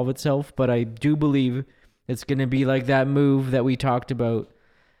resolve itself. But I do believe it's going to be like that move that we talked about,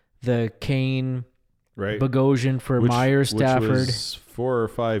 the Kane, Right. Bogosian for Myers, Stafford. Which was 4 or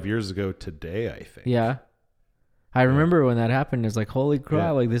 5 years ago today, I think. Yeah. I remember when that happened. It's like, holy crap!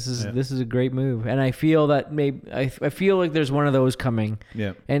 Yeah. Like this is a great move, and I feel that I feel like there's one of those coming.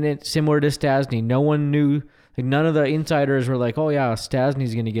 Yeah. And it's similar to Stasny. No one knew, like none of the insiders were like, oh yeah,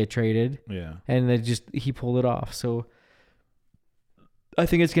 Stasny's going to get traded, Yeah. and he pulled it off. So I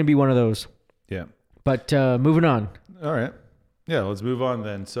think it's going to be one of those. Yeah. But moving on. All right. Yeah, let's move on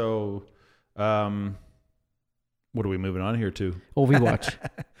then. So, what are we moving on here to? Ovi watch.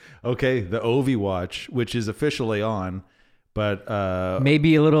 Okay, the Ovi watch, which is officially on, but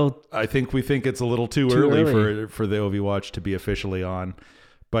Maybe a little. I think it's a little too Too early early. for the Ovi watch to be officially on.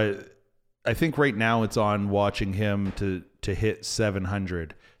 But I think right now it's on watching him to hit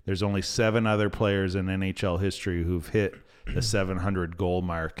 700. There's only 7 other players in NHL history who've hit the 700 goal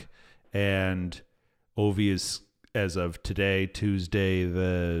mark, and Ovi is, as of today, Tuesday,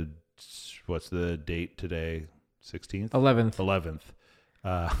 what's the date today? 16th, 11th.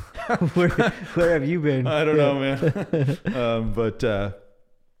 11th. Where have you been? I don't know, man. But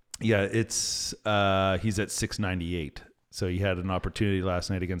yeah, it's he's at 698. So he had an opportunity last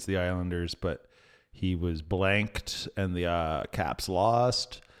night against the Islanders, but he was blanked and the Caps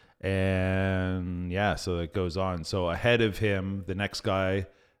lost. And yeah, so it goes on. So ahead of him, the next guy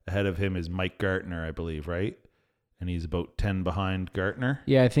ahead of him is Mike Gartner, I believe, right? And he's about 10 behind Gartner.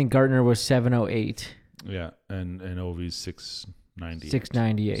 Yeah, I think Gartner was 708. Yeah, and Ovi's 698.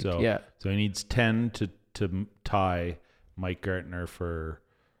 698. So, yeah. So he needs 10 to tie Mike Gartner for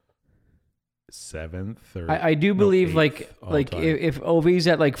 7th. Or I do believe like time. if Ovi's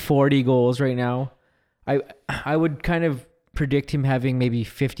at like 40 goals right now, I would kind of predict him having maybe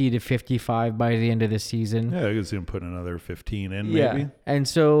 50 to 55 by the end of the season. Yeah, I could see him putting another 15 in, Yeah. maybe. And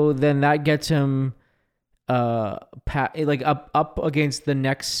so then that gets him like up against the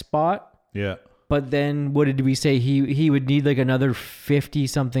next spot. Yeah. But then what did we say? He would need like another 50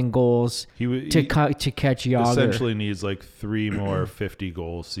 something goals to catch Yager. Essentially needs like 3 more 50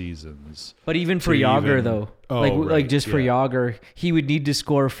 goal seasons. But even for Yager though, like just for Yager, Yager, he would need to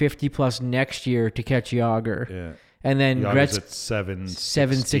score 50 plus next year to catch Yager. Yeah. And then Yager's Gretzky at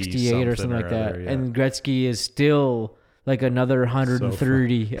 768 or something like that. other, yeah. And Gretzky is still like another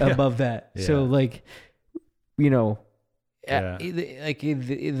 130 above that. Yeah. So like, you know, Yeah. like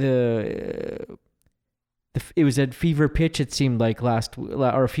it was at fever pitch. It seemed like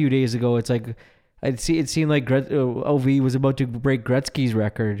or a few days ago. It's like it seemed like OV was about to break Gretzky's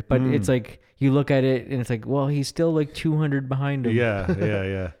record, but it's like you look at it and it's like, well, he's still like 200 behind him.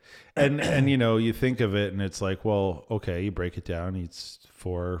 Yeah. And you know, you think of it and it's like, well, okay, you break it down. He's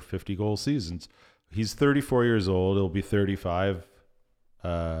 4 50 goal seasons. He's 34 years old. He'll be 35.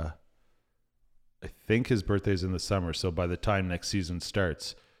 I think his birthday's in the summer. So by the time next season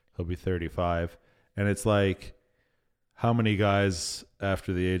starts, he'll be 35. And it's like, how many guys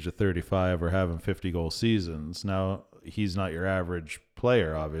after the age of 35 are having 50 goal seasons? Now, he's not your average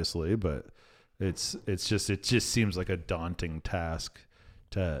player, obviously, but it just seems like a daunting task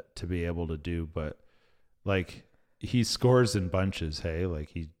to be able to do. But like, he scores in bunches. Hey, like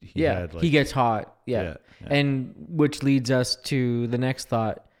he had like, he gets hot. Yeah. And which leads us to the next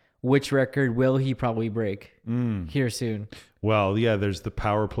thought. Which record will he probably break here soon? Well, yeah, there's the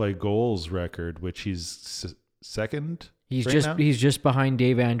power play goals record, which he's second. He's just behind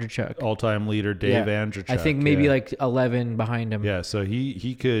Dave Andreychuk. All-time leader Dave Andreychuk. I think maybe like 11 behind him. Yeah, so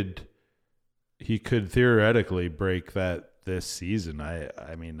he could theoretically break that this season.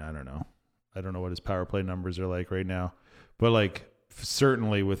 I mean, I don't know. I don't know what his power play numbers are like right now, but like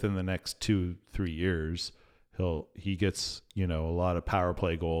certainly within the next 2-3 years, he gets, you know, a lot of power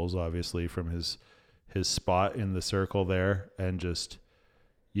play goals, obviously, from his spot in the circle there. And just,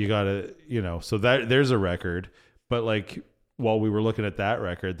 you gotta, you know, so that there's a record. But like, while we were looking at that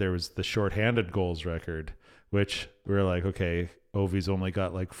record, there was the shorthanded goals record, which we were like, okay, Ovi's only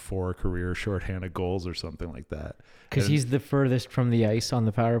got like 4 career shorthanded goals or something like that. Because he's the furthest from the ice on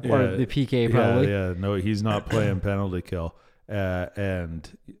the power play, or the PK probably. Yeah, no, he's not playing penalty kill.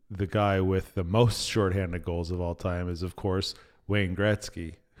 And the guy with the most shorthanded goals of all time is, of course, Wayne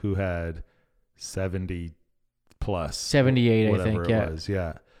Gretzky, who had 70 plus. 78, I think, it was.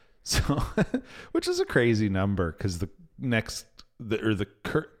 Yeah. So, which is a crazy number because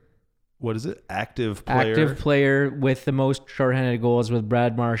what is it? Active player with the most shorthanded goals with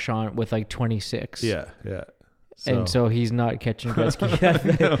Brad Marchand with like 26. Yeah. And so he's not catching Gretzky.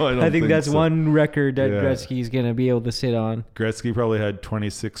 No, I think that's so. One record that Gretzky's going to be able to sit on. Gretzky probably had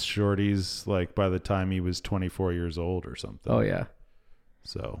 26 shorties like by the time he was 24 years old or something. Oh, yeah.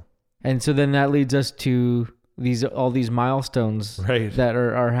 So. And so then that leads us to all these milestones that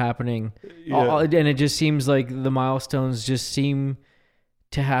are happening. Yeah. And it just seems like the milestones just seem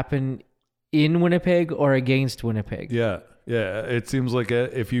to happen in Winnipeg or against Winnipeg. Yeah. It seems like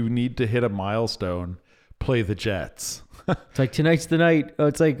if you need to hit a milestone, play the Jets. It's like, tonight's the night.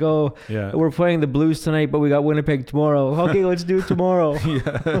 It's like, we're playing the Blues tonight, but we got Winnipeg tomorrow. Okay, let's do it tomorrow.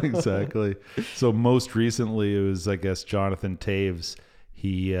 Yeah, exactly. So most recently, it was, I guess, Jonathan Toews.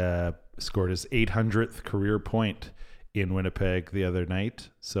 He scored his 800th career point in Winnipeg the other night.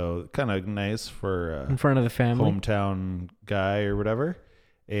 So kind of nice for in front of the family, hometown guy or whatever.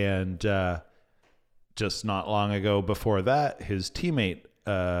 And just not long ago before that, his teammate,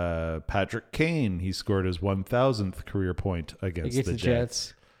 Patrick Kane, he scored his 1000th career point against the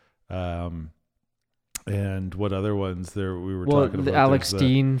Jets. And what other ones there we were talking about? Alex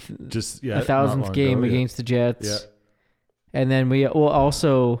Steen, 1000th game against the Jets. Yeah. And then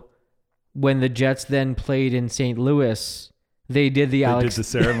also when the Jets then played in St. Louis, they did the They did the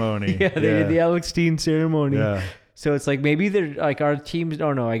ceremony. they did the Alex Steen ceremony. Yeah. So it's like maybe they're like our teams.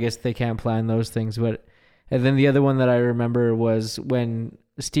 Oh no, I guess they can't plan those things. But and then the other one that I remember was when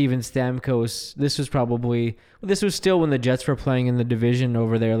Steven Stamkos. This was still when the Jets were playing in the division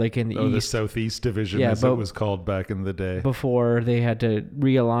over there, like in the East. The Southeast Division, Yeah, as it was called back in the day. Before they had to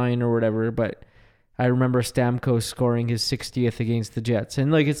realign or whatever. But I remember Stamkos scoring his 60th against the Jets,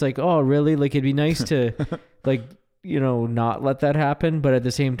 and like it's like, oh really? Like it'd be nice to like. Not let that happen, but at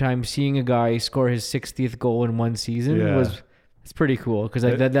the same time, seeing a guy score his 60th goal in one season it's pretty cool because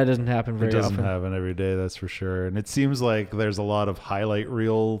that doesn't happen very often. It doesn't happen every day, that's for sure. And it seems like there's a lot of highlight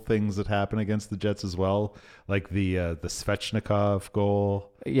reel things that happen against the Jets as well, like the Svechnikov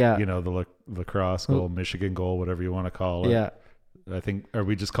goal, the lacrosse goal, Michigan goal, whatever you want to call it. Yeah, I think, are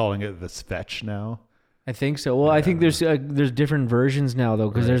we just calling it the Svech now? I think so. Well, I think there's different versions now though,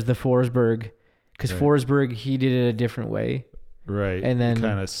 because there's the Forsberg. Because Forsberg, he did it a different way. Right. And then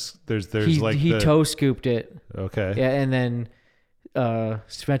kind of there's he toe scooped it. Okay. Yeah, and then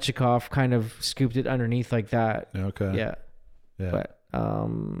Svechnikov kind of scooped it underneath like that. Okay. Yeah. But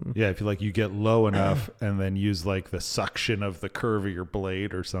I feel like you get low enough and then use like the suction of the curve of your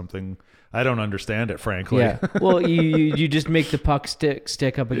blade or something. I don't understand it, frankly. Yeah. Well, you just make the puck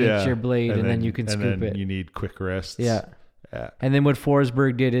stick up against your blade and then you can scoop and then it. You need quick rests. Yeah. And then what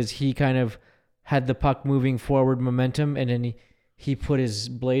Forsberg did is he kind of had the puck moving forward momentum, and then he put his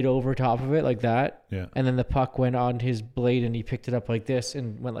blade over top of it like that. Yeah. And then the puck went on his blade, and he picked it up like this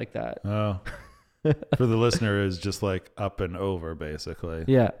and went like that. Oh. For the listener, is just like up and over, basically.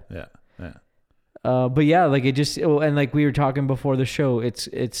 Yeah. Yeah. Yeah. But yeah, like it just, and like we were talking before the show, it's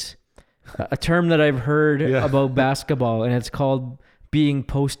a term that I've heard about basketball, and it's called being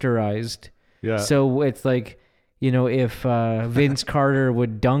posterized. Yeah. So it's like, if Vince Carter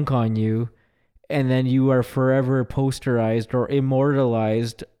would dunk on you, and then you are forever posterized or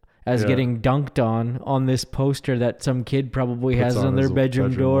immortalized as getting dunked on this poster that some kid probably has on their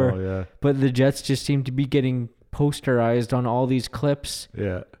bedroom door. Wall, yeah. But the Jets just seem to be getting posterized on all these clips.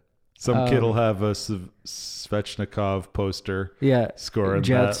 Yeah. Some kid will have a Svechnikov poster. Yeah. Scoring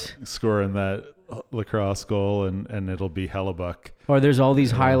that lacrosse goal, and it'll be Hellebuck. Or there's all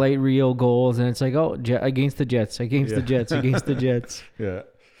these highlight reel goals, and it's like, against the Jets, the Jets. Yeah.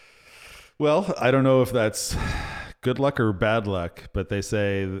 Well, I don't know if that's good luck or bad luck, but they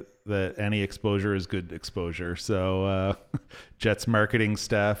say that any exposure is good exposure. So Jets marketing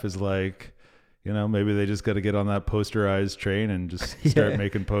staff is like, maybe they just got to get on that posterized train and just start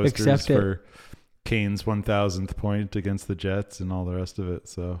making posters for Kane's 1,000th point against the Jets and all the rest of it.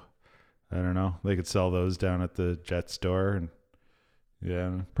 So I don't know. They could sell those down at the Jets store and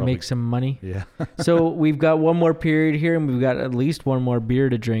probably make some money. Yeah. So we've got one more period here, and we've got at least one more beer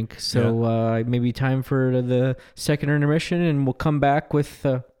to drink. So maybe time for the second intermission, and we'll come back with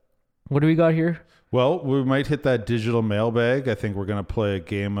what do we got here? Well, we might hit that digital mailbag. I think we're going to play a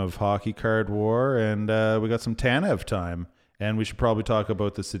game of Hockey Card War, and we got some Tanev time, and we should probably talk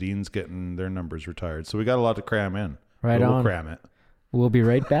about the Sedins getting their numbers retired. So we got a lot to cram in. We'll cram it. We'll be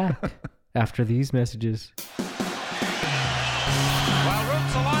right back after these messages. While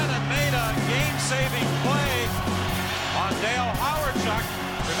Ruotsalainen made a game-saving play on Dale Hawerchuk,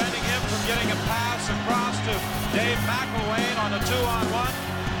 preventing him from getting a pass across to Dave McElwain on a 2-on-1.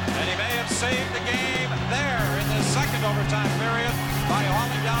 And he may have saved the game there in the second overtime period by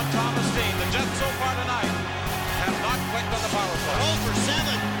hauling down Thomas Steen. The Jets so far tonight have not clicked on the power play. 0 for 7.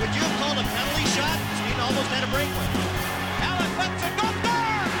 Would you have called a penalty shot? Steen almost had a breakaway. Allen Benson goes there!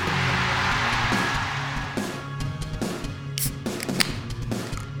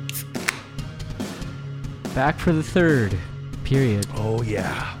 Back for the third period. Oh,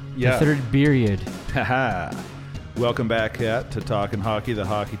 yeah. The third period. Haha. Welcome back to Talkin' Hockey, the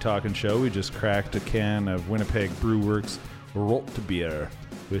hockey talking show. We just cracked a can of Winnipeg Brewworks Rotbier,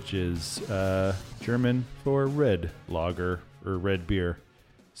 which is German for red lager or red beer.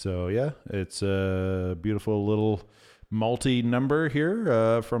 So yeah, it's a beautiful little malty number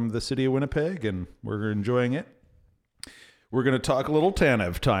here from the city of Winnipeg, and we're enjoying it. We're going to talk a little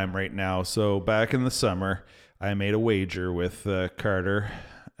Tanev time right now. So back in the summer, I made a wager with Carter,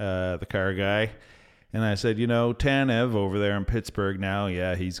 the car guy. And I said, Tanev over there in Pittsburgh now,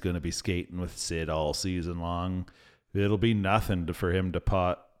 he's going to be skating with Sid all season long. It'll be nothing for him to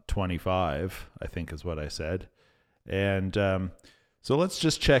pot 25, I think is what I said. And so let's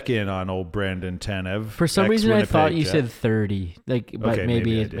just check in on old Brandon Tanev. For some reason, I thought you said 30. But okay,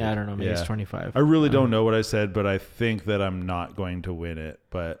 maybe I don't know. Maybe it's 25. I really don't know what I said, but I think that I'm not going to win it.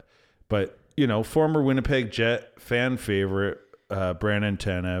 But former Winnipeg Jet fan favorite, Brandon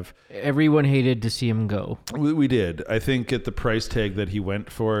Tanev. Everyone hated to see him go. We did. I think at the price tag that he went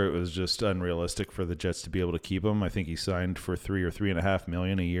for, it was just unrealistic for the Jets to be able to keep him. I think he signed for $3 or $3.5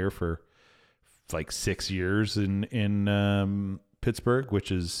 million a year for like 6 years in Pittsburgh,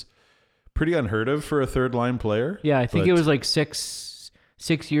 which is pretty unheard of for a third line player. Yeah, I think it was like six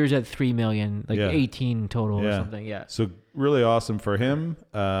years at $3 million, like Yeah. 18 total or something. Yeah. So really awesome for him.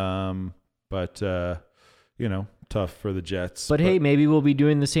 But tough for the Jets. But hey, maybe we'll be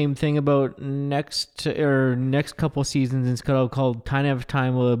doing the same thing about next couple seasons. Instead of called Tanev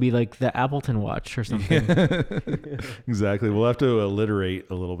time, will it be like the Appleton watch or something? Exactly. We'll have to alliterate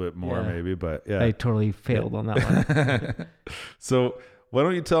a little bit more, Yeah. maybe. But yeah, I totally failed on that one. So why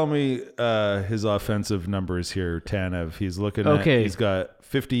don't you tell me his offensive numbers here, Tanev? He's looking at. Okay. He's got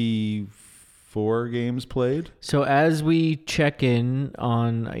 54 games played. So as we check in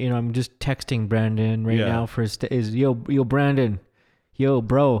on, I'm just texting Brandon right Yeah. now for his yo Brandon, yo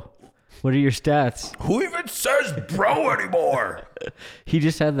bro, what are your stats? Who even says bro anymore? He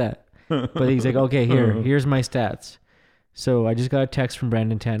just said that, but he's like, okay, here's my stats. So I just got a text from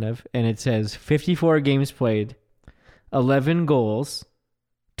Brandon Tanev, and it says 54 games played, 11 goals,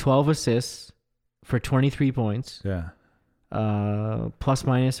 12 assists for 23 points, Yeah. plus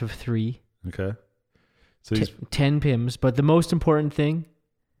minus of 3. Okay. So he's 10 PIMs, but the most important thing,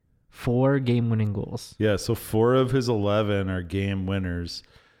 4 game-winning goals. yeah. So 4 of his 11 are game winners,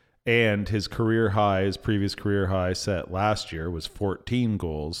 and his previous career high set last year was 14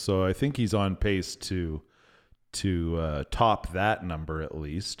 goals. So I think he's on pace to top that number at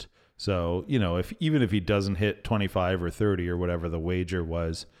least. So even if he doesn't hit 25 or 30 or whatever the wager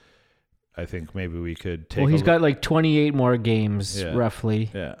was, I think maybe we could take. Well, he's got like 28 more games, Yeah. roughly.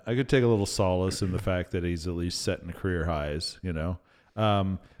 Yeah, I could take a little solace in the fact that he's at least setting career highs,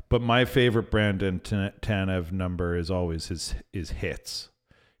 But my favorite Brandon Tanev number is always his hits.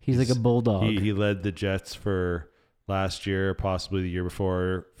 He's like a bulldog. He led the Jets for last year, possibly the year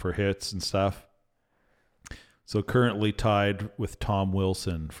before, for hits and stuff. So currently tied with Tom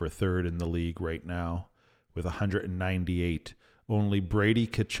Wilson for third in the league right now with 198. Only Brady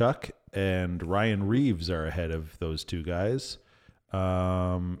Tkachuk and Ryan Reeves are ahead of those two guys.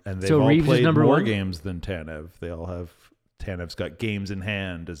 And they've So all Reeves is played number more 1? games than Tanev. They all have Tanev's got games in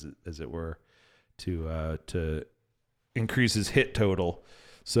hand, as it were, to increase his hit total.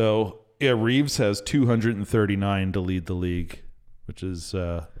 So yeah, Reeves has 239 to lead the league, which is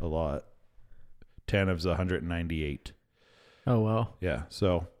a lot. Tanev's 198. Oh, wow. Yeah,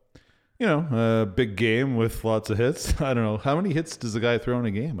 so a big game with lots of hits. I don't know how many hits does a guy throw in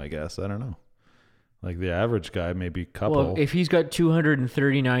a game. I guess I don't know. Like the average guy, maybe a couple. Well, if he's got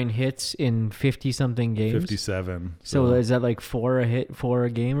 239 hits in 50-something games. 57. So is that like 4 a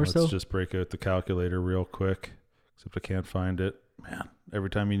game or Let's so? just break out the calculator real quick. Except I can't find it. Man, every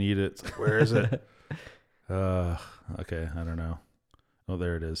time you need it, it's like, where is it? Okay, I don't know. Oh,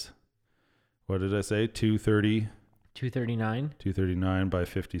 there it is. What did I say? 230. 239. 239 by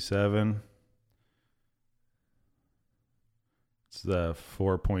 57. It's the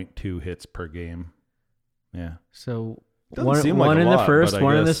 4.2 hits per game. Yeah. So Doesn't seem like one a in lot, the first, but I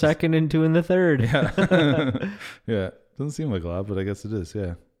one in the guess- second, and 2 in the third. Yeah. Yeah. Doesn't seem like a lot, but I guess it is.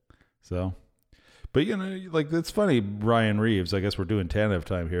 Yeah. So, but like it's funny, Ryan Reeves, I guess we're doing Tanev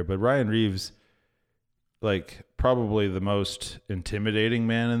time here, but Ryan Reeves, like probably the most intimidating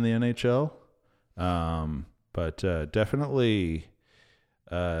man in the NHL. But definitely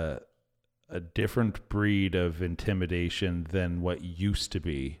a different breed of intimidation than what used to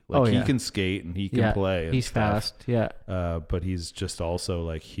be. Like he can skate and he can play. And he's stuff. fast. Yeah. But he's just also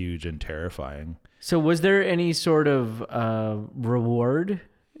like huge and terrifying. So was there any sort of reward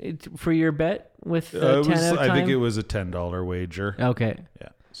for your bet with Tanev time? I think it was a $10 wager. Okay. Yeah.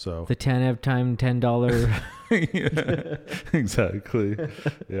 So The Tanev time $10. yeah, exactly.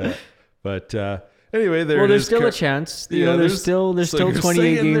 Yeah. But anyway, there. Well, it there's is. still a chance. Yeah, There's still so you're 28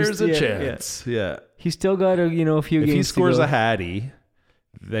 saying games. There's a Yeah, chance. Yeah. He's still got a few If games. he scores to a go. hattie,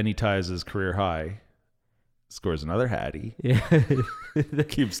 then he ties his career high. Scores another hattie. Yeah.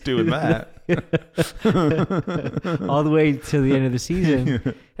 Keeps doing that. All the way to the end of the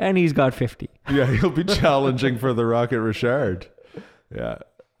season, and he's got 50. Yeah, he'll be challenging for the Rocket Richard. Yeah.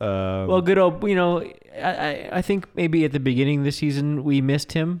 Well, good old. I think maybe at the beginning of the season we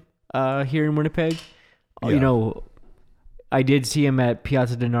missed him here in Winnipeg. Yeah. I did see him at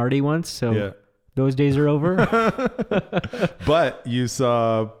Piazza Donardi once, so Yeah. those days are over. But you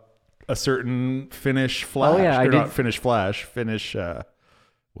saw a certain Finnish Flash. Oh, yeah, I or did. Not Finnish Flash. Finnish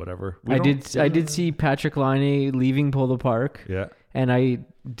whatever. I did see Patrick Laine leaving Polo Park, Yeah. and I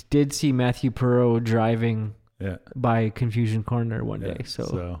did see Matthew Perreault driving by Confusion Corner one day.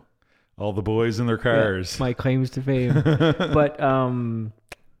 So all the boys in their cars. My claims to fame. But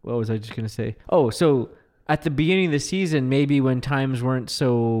what was I just gonna say? Oh, so at the beginning of the season, maybe when times weren't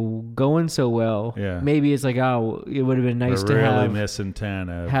going so well, maybe it's like, oh, it would have been nice to have missing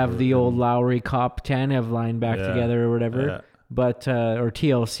Tanev, have the old Lowry Kopp Tanev line back together or whatever. But or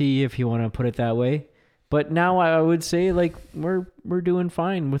TLC if you want to put it that way. But now I would say like we're doing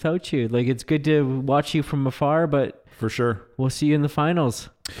fine without you. Like it's good to watch you from afar, but for sure we'll see you in the finals.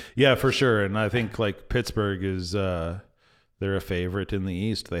 Yeah, for sure. And I think like Pittsburgh is they're a favorite in the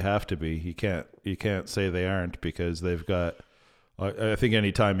East. They have to be. You can't say they aren't because they've got. I think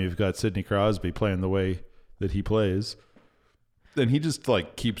anytime you've got Sidney Crosby playing the way that he plays, then he just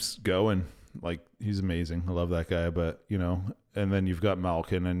like keeps going. Like he's amazing. I love that guy. But and then you've got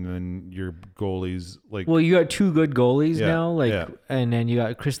Malkin, and then your goalies like. Well, you got two good goalies now, and then you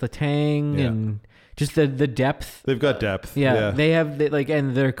got Chris Letang and just the depth. They've got depth. They have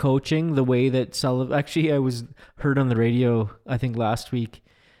and their coaching, the way that Sullivan. Actually, I was heard on the radio, I think last week,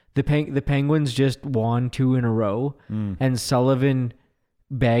 the Penguins just won 2 in a row, and Sullivan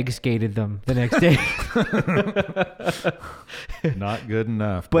bag skated them the next day. Not good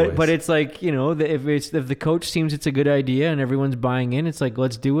enough. But it's like, if the coach seems it's a good idea and everyone's buying in, it's like,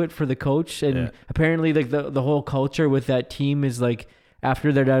 let's do it for the coach. And apparently like the whole culture with that team is like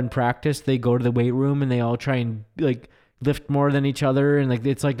after they're done practice, they go to the weight room and they all try and like lift more than each other, and like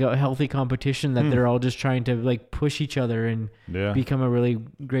it's like a healthy competition that they're all just trying to like push each other and become a really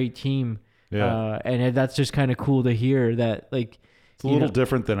great team. And that's just kind of cool to hear that like it's a little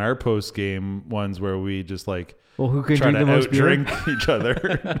different than our post game ones where we just like who can try drink to the most drink each other.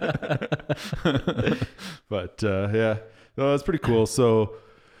 But that's pretty cool. So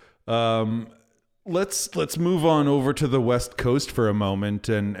let's move on over to the West Coast for a moment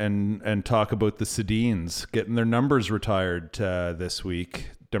and talk about the Sedins getting their numbers retired this week.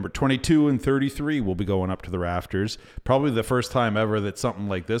 Number 22 and 33 will be going up to the rafters. Probably the first time ever that something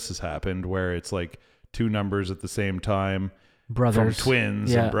like this has happened, where it's like two numbers at the same time. Brothers, from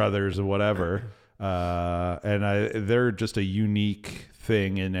twins and brothers or whatever, they're just a unique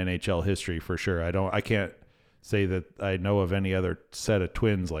thing in NHL history for sure. I can't say that I know of any other set of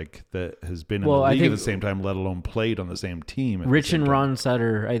twins like that has been in the league at the same time, let alone played on the same team. Rich and Ron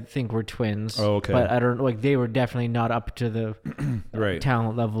Sutter, I think, were twins. Oh, okay, but I don't like they were definitely not up to the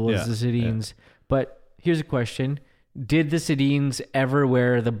talent level as the Sedins. But here's a question. Did the Sedins ever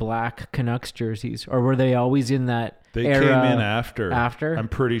wear the black Canucks jerseys, or were they always in that era? They came in after. I'm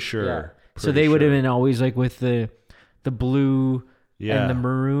pretty sure. Yeah. So they would have been always like with the blue and the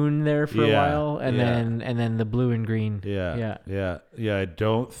maroon there for a while, and then the blue and green. Yeah. I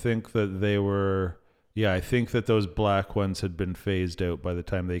don't think that they were. Yeah, I think that those black ones had been phased out by the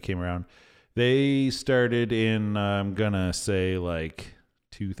time they came around. They started in I'm gonna say like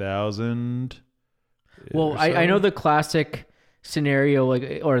 2000. Well, I know the classic scenario,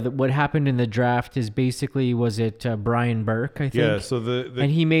 what happened in the draft is basically, was it Brian Burke, I think? Yeah, so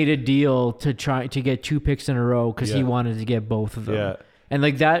and he made a deal to try to get 2 picks in a row because he wanted to get both of them. Yeah. And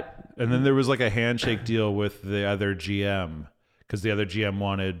like that. And then there was like a handshake deal with the other GM because the other GM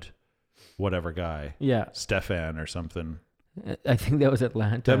wanted whatever guy. Yeah. Stefan or something. I think that was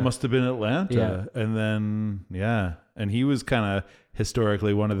Atlanta. That must have been Atlanta. Yeah. And then, and he was kind of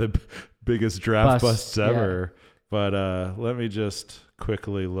historically one of the biggest draft busts ever. Yeah. But let me just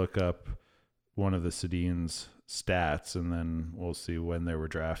quickly look up one of the Sedins' stats, and then we'll see when they were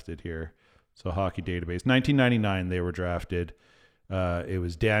drafted here. So Hockey Database, 1999, they were drafted. It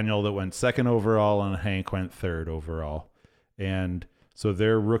was Daniel that went second overall, and Hank went third overall. And so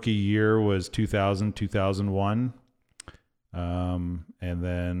their rookie year was 2000, 2001. And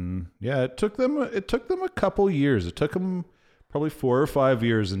then, it took them a couple years. It took them probably 4 or 5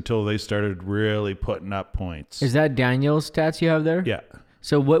 years until they started really putting up points. Is that Daniel's stats you have there? Yeah.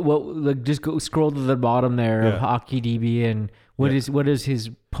 So what like just scroll to the bottom there of Hockey DB, and what is his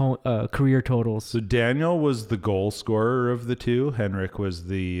career totals? So Daniel was the goal scorer of the two. Henrik was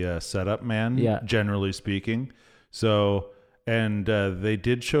the setup man, generally speaking. So, and they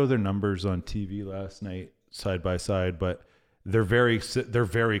did show their numbers on TV last night side by side, but they're very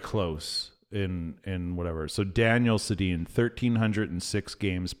close in whatever. So Daniel Sedin, 1,306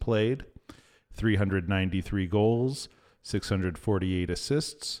 games played, 393 goals, 648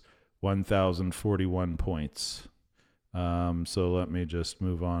 assists, 1,041 points. So let me just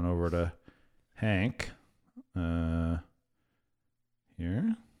move on over to Hank here.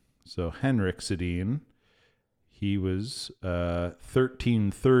 So Henrik Sedin, he was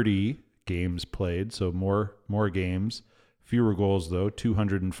 1,330 games played, so more games, fewer goals though,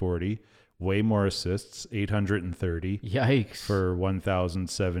 240. way more assists, 830 Yikes. for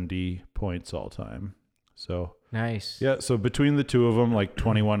 1,070 points all time. So Nice. yeah, so between the two of them, like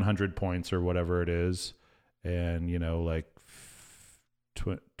 2,100 points or whatever it is, and like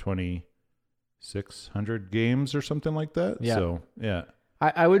 2,600 games or something like that. Yeah. So yeah,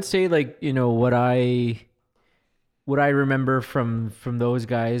 I would say like, what I remember from those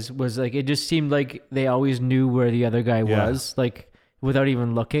guys was like, it just seemed like they always knew where the other guy Yeah. was, like without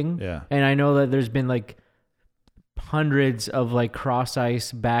even looking. Yeah. And I know that there's been like hundreds of like cross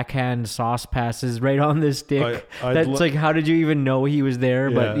ice backhand sauce passes right on this stick. I'd That's like, how did you even know he was there?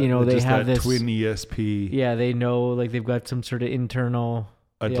 But Yeah, they just have that this twin ESP. Yeah, they know, like they've got some sort of internal.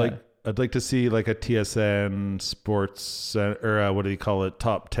 I'd yeah. like to see like a TSN sports or what do you call it,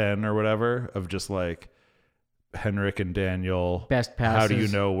 top 10 or whatever, of just like Henrik and Daniel Best passes. How do you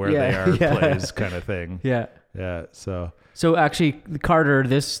know where Yeah, they are yeah. plays kind of thing. Yeah. Yeah. So actually, Carter,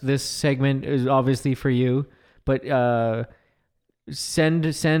 this segment is obviously for you, but send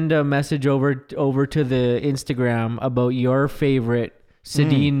a message over to the Instagram about your favorite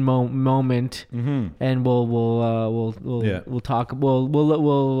Sedin moment, and we'll talk.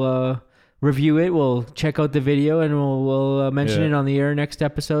 We'll review it. We'll check out the video, and we'll mention it on the air next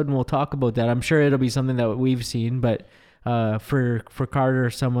episode, and we'll talk about that. I'm sure it'll be something that we've seen, but for Carter,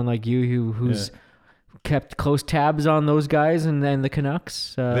 someone like you who's kept close tabs on those guys and then the Canucks,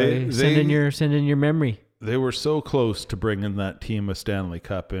 send in your memory. they were so close to bringing that team a Stanley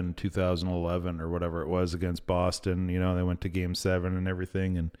Cup in 2011 or whatever it was against Boston. They went to Game 7 and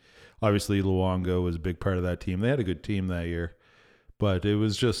everything, and obviously Luongo was a big part of that team. They had a good team that year, but it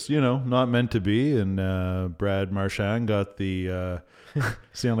was just not meant to be. And Brad Marchand got the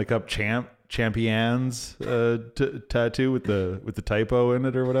Stanley Cup champions tattoo with the typo in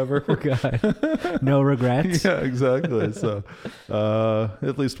it or whatever. Oh God, no regrets. Yeah, exactly. So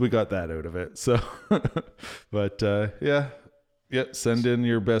at least we got that out of it. So, but yeah, send in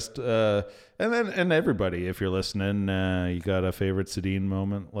your best, and everybody, if you're listening, you got a favorite Sedin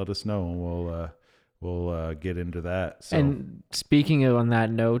moment, let us know. We'll get into that. So. And speaking of on that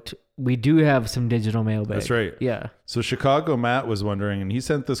note, we do have some digital mailbag. That's right. Yeah. So Chicago Matt was wondering, and he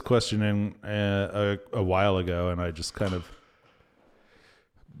sent this question in a while ago, and I just kind of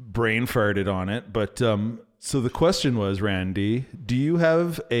brain farted on it. But so the question was, Randy, do you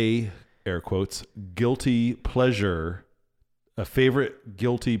have a, air quotes, guilty pleasure, a favorite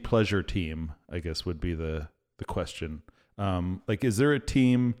guilty pleasure team, I guess would be the question. Like, is there a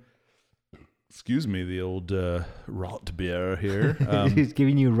team... Excuse me, the old rot beer here. He's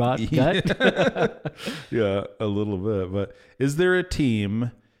giving you rot gut. Yeah, a little bit. But is there a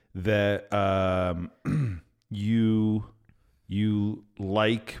team that you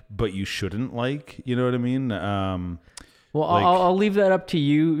like but you shouldn't like? You know what I mean? Well, like- I'll leave that up to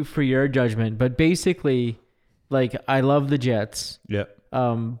you for your judgment. But basically, like, I love the Jets. Yeah.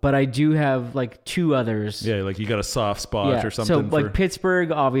 But I do have like two others. Yeah, like you got a soft spot or So something. like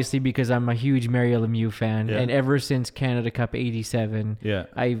Pittsburgh, obviously, because I'm a huge Mario Lemieux fan, Yeah. and ever since Canada Cup '87, Yeah.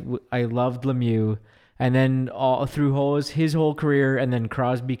 I loved Lemieux, and then all through his whole career, and then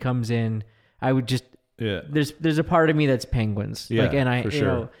Crosby comes in, I would just Yeah. there's a part of me that's Penguins, Yeah, like, and I for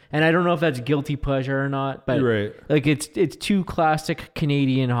sure. and I don't know if that's guilty pleasure or not, but You're right. like it's two classic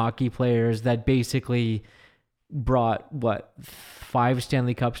Canadian hockey players that basically brought 5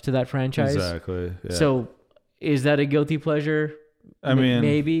 Stanley Cups to that franchise. Exactly. Yeah. So is that a guilty pleasure? I mean,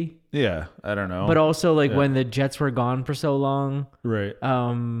 maybe. yeah, I don't know. But also, like, Yeah. when the Jets were gone for so long, right.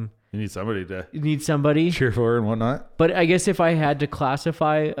 you You need somebody to need somebody. cheer for and whatnot. But I guess if I had to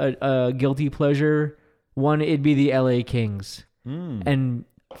classify a guilty pleasure, one, it'd be the LA Kings. And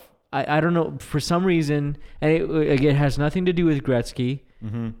I don't know, for some reason, and it has nothing to do with Gretzky,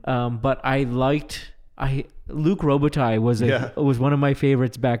 but Luke Robitaille was one of my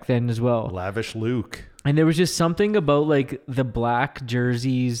favorites back then as well. Lavish Luke. And there was just something about like the black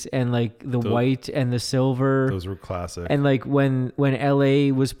jerseys and like the white and the silver. Those were classic. And like when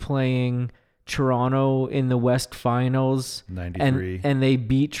LA was playing Toronto in the West Finals, 93. and they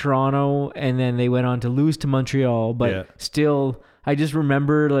beat Toronto, and then they went on to lose to Montreal, but Yeah. still, I just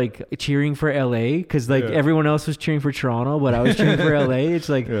remember like cheering for LA because like everyone else was cheering for Toronto, but I was cheering for LA. It's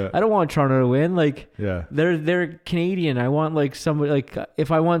like I don't want Toronto to win. Like they're Canadian. I want like somebody, like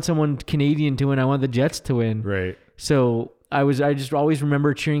if I want someone Canadian to win, I want the Jets to win. Right. So I just always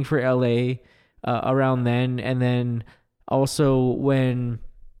remember cheering for LA around then, and then also when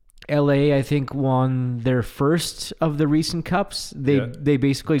LA, I think, won their first of the recent cups. They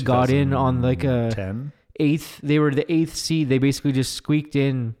basically got in on like a 10. 8th. They were the 8th seed. They basically just squeaked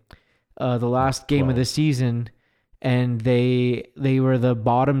in the last game of the season, and they were the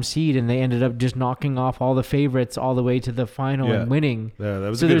bottom seed, and they ended up just knocking off all the favorites all the way to the final and winning. Yeah, that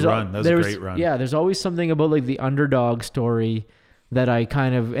was a good run. That was a great run. Yeah, there's always something about like the underdog story that I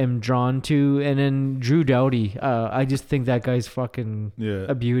kind of am drawn to. And then Drew Doughty, I just think that guy's fucking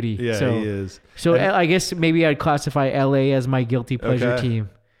a beauty. Yeah, so, he is. So I guess maybe I'd classify LA as my guilty pleasure team.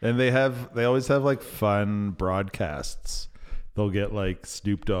 And they always have like fun broadcasts. They'll get like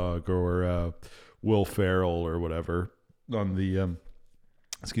Snoop Dogg or Will Ferrell or whatever on the on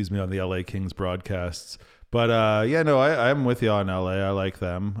the LA Kings broadcasts. But I'm with you on LA. I like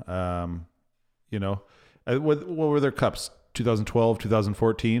them. What were their cups? 2012,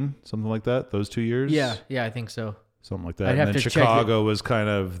 2014, something like that. Those 2 years. Yeah, I think so. Something like that. I'd have and then to Chicago was kind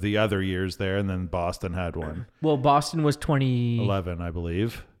of the other years there, and then Boston had one. Well, Boston was 2011, I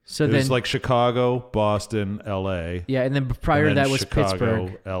believe. So it then was like Chicago, Boston, LA. Yeah, and then prior to that was Chicago,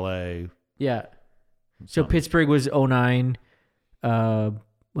 Pittsburgh. LA. Yeah. So Pittsburgh was 2009.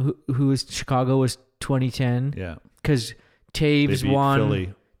 Who was Chicago was 2010. Yeah. Because Taves won.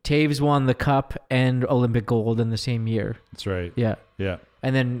 Philly. Taves won the cup and Olympic gold in the same year. That's right. Yeah. Yeah.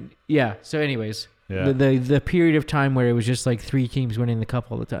 And then So anyways, yeah. the period of time where it was just like 3 teams winning the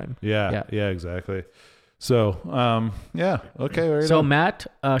cup all the time. Yeah. Yeah. Exactly. So okay. Right so on. Matt,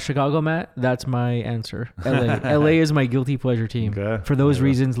 Chicago Matt, that's my answer. LA is my guilty pleasure team for those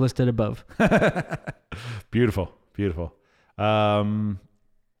reasons listed above. Beautiful. Right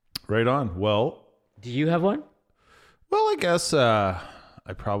on. Well, do you have one? Well, I guess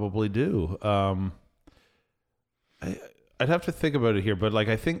I probably do. I'd have to think about it here, but like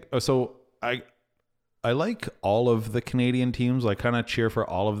I think so. I like all of the Canadian teams. I kind of cheer for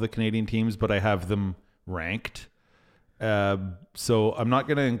all of the Canadian teams, but I have them ranked. So I'm not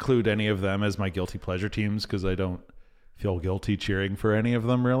going to include any of them as my guilty pleasure teams because I don't feel guilty cheering for any of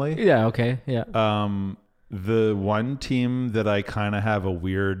them really. Yeah. Okay. Yeah. The one team that I kind of have a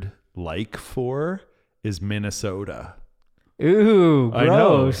weird like for is Minnesota. Ooh, gross. I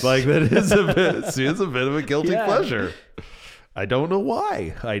know. Like that is a bit. See, it's a bit of a guilty pleasure. I don't know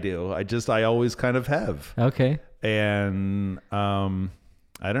why I do. I always kind of have. Okay. And I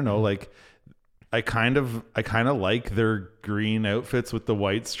don't know. Like I kind of like their green outfits with the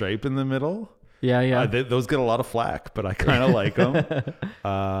white stripe in the middle. Yeah. Those get a lot of flack, but I kind of like them.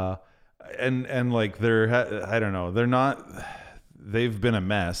 And like I don't know. They're not. They've been a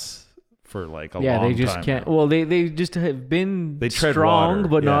mess for like a long time. Yeah, they just can't. Well, they just have been strong,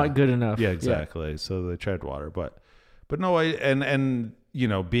 but not good enough. Yeah, exactly. Yeah. So they tread water, but no. And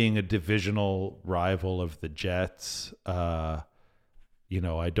being a divisional rival of the Jets, I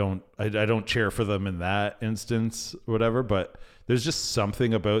don't cheer for them in that instance, or whatever. But there's just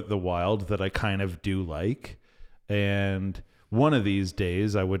something about the Wild that I kind of do like, and one of these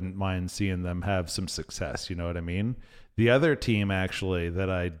days I wouldn't mind seeing them have some success. You know what I mean? The other team actually that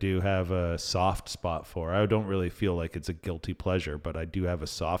I do have a soft spot for, I don't really feel like it's a guilty pleasure, but I do have a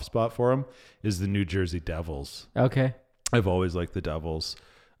soft spot for them, is the New Jersey Devils. Okay. I've always liked the Devils.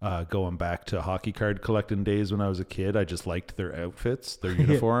 Going back to hockey card collecting days when I was a kid, I just liked their outfits, their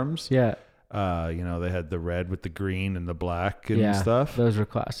uniforms. Yeah. They had the red with the green and the black and stuff. Those were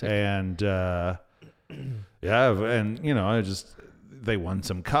classic. And they won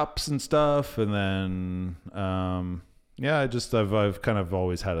some cups and stuff, and then I've kind of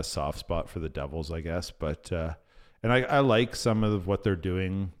always had a soft spot for the Devils, I guess. But and I like some of what they're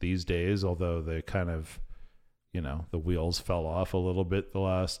doing these days, although they kind of, the wheels fell off a little bit the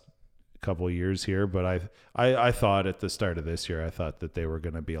last couple of years here. But I thought at the start of this year, I thought that they were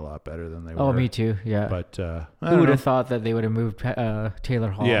going to be a lot better than they were. Oh, me too. Yeah. But who would have thought that they would have moved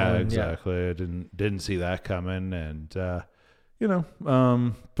Taylor Hall? Yeah, exactly. I didn't see that coming, and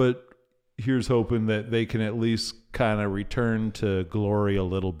but here's hoping that they can at least kind of return to glory a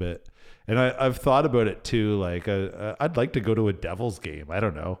little bit. And I've thought about it too. Like I'd like to go to a Devils game. I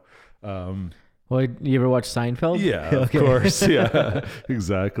don't know. Well, you ever watch Seinfeld? Yeah, of course. Yeah,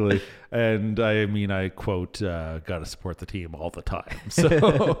 exactly. And I quote, "Gotta support the team all the time."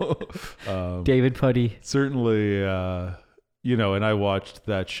 So David Puddy. Certainly, and I watched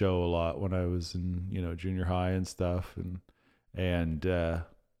that show a lot when I was in, junior high and stuff. And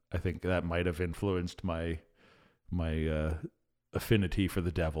I think that might have influenced my affinity for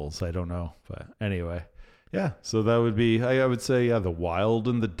the Devils. I don't know, but anyway, yeah. So that would be, I would say, the Wild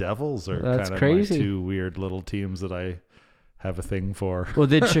and the Devils are kind of crazy. my 2 weird little teams that I have a thing for. Well,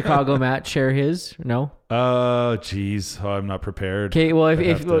 did Chicago Matt share his? No. Geez, I'm not prepared. Okay, well,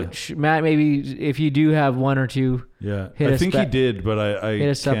 if Matt, maybe if you do have 1 or 2, yeah, I think he did, but I hit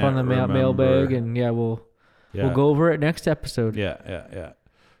us up on the mailbag, and we'll go over it next episode. Yeah.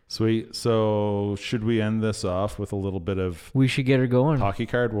 Sweet. So should we end this off with a little bit of We should get her going. hockey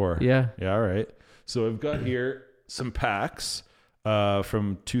card war? Yeah. Yeah. All right. So I've got here some packs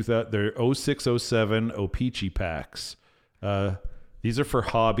from 2000. They're 06-07 O-Pee-Chee packs. These are for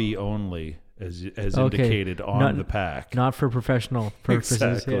hobby only, as Okay. indicated on Not- the pack. Not for professional purposes.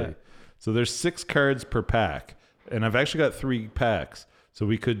 Exactly. Yeah. So there's 6 cards per pack, and I've actually got 3 packs. So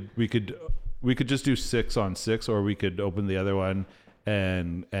we could just do 6 on 6, or we could open the other one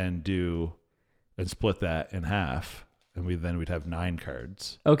and split that in half, and we'd have 9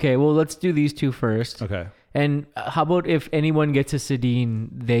 cards. Okay, well, let's do these 2 first. Okay. And how about if anyone gets a Sedin,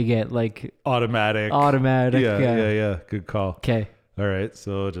 they get like Automatic. Yeah. Good call. Okay. All right.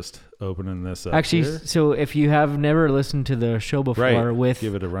 So just opening this up. Actually, here. so if you have never listened to the show before Right. with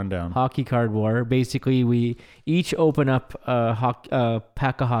Give it a rundown. Hockey Card War, basically we each open up a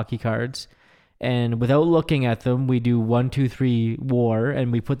pack of hockey cards, and without looking at them, we do 1, 2, 3 war,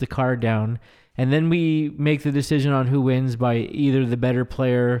 and we put the card down, and then we make the decision on who wins by either the better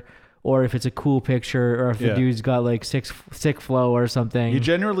player, or if it's a cool picture, or if the Yeah. dude's got like sick flow or something. You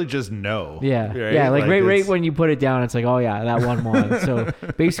generally just know. Yeah, right? yeah, like right it's- when you put it down, it's like, oh yeah, that one won. So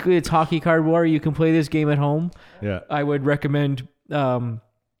basically, it's Hockey Card War. You can play this game at home. Yeah. I would recommend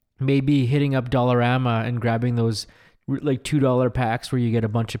maybe hitting up Dollarama and grabbing those like $2 packs where you get a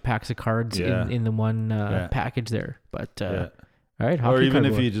bunch of packs of cards Yeah. in the one package there. But Yeah. all right, Hockey Or even Card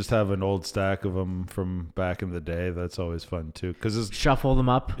if War. you just have an old stack of them from back in the day, that's always fun too. Because it's Shuffle them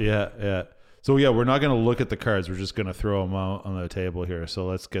up. yeah. So yeah, we're not going to look at the cards. We're just going to throw them out on the table here. So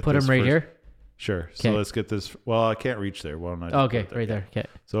let's get Put this them right first. here. Sure. So Okay. let's get this. Well, I can't reach there. Why don't I just Okay, put it right there. Okay.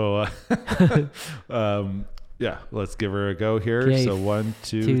 So, yeah, let's give her a go here. Okay, So 1,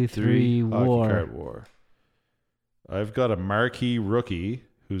 2, 2, 3, 3, Hockey war. Card War. I've got a marquee rookie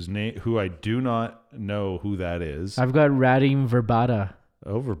who I do not know who that is. I've got Radim Verbata.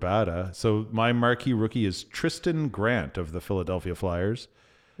 Verbata. So my marquee rookie is Tristan Grant of the Philadelphia Flyers.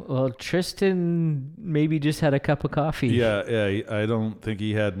 Well, Tristan maybe just had a cup of coffee. Yeah. I don't think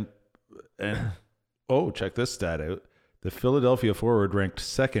he had. And check this stat out. The Philadelphia forward ranked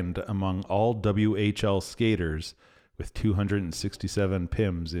second among all WHL skaters with 267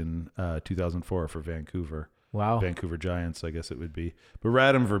 PIMs in 2004 for Vancouver. Wow. Vancouver Giants, I guess it would be. But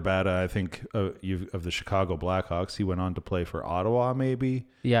Radim Verbata, I think of the Chicago Blackhawks, he went on to play for Ottawa, maybe.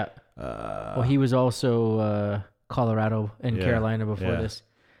 Yeah. Well, he was also Colorado and Yeah, Carolina before yeah. this.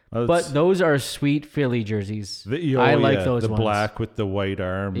 Well, But it's- those are sweet Philly jerseys. I like those the ones. black with the white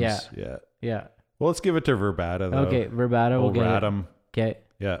arms. Yeah. Yeah. Yeah. Well, let's give it to Verbata, though. Okay, Verbata will Old get it. Radim. Okay.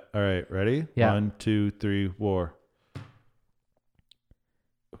 Yeah. All right. Ready? Yeah. 1, 2, 3, war.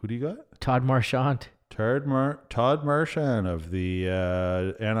 Who do you got? Todd Marchand. Todd Marchand of the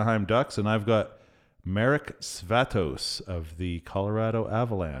Anaheim Ducks, and I've got Marek Svatos of the Colorado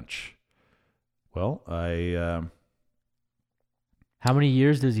Avalanche. Well, How many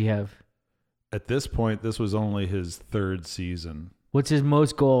years does he have? at this point, this was only his 3rd season. What's his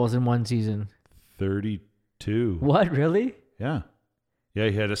most goals in one season? 32. What, really? Yeah. Yeah,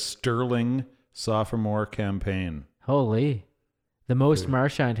 he had a sterling sophomore campaign. Holy. The most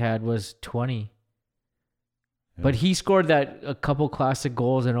Marchand had was 20. But he scored a couple classic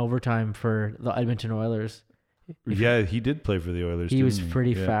goals in overtime for the Edmonton Oilers. Yeah, he did play for the Oilers. He was didn't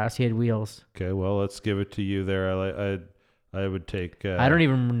pretty Yeah. fast. He had wheels. Okay, well, let's give it to you there. I would take. I don't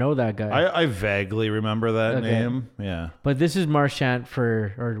even know that guy. I vaguely remember that Okay. name. Yeah, But this is Marchand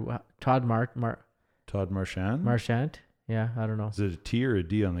Todd Todd Marchand. Marchand. Yeah, I don't know. Is it a T or a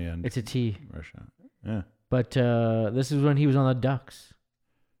D on the end? It's a T. Marchand. Yeah, But this is when he was on the Ducks.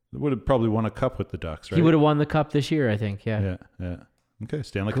 would have probably won a cup with the Ducks, right? He would have won the cup this year, I think. Yeah. Yeah. Okay,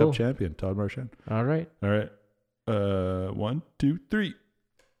 Stanley Cool. Cup champion, Todd Marchand. All right. All right. 1, 2, 3.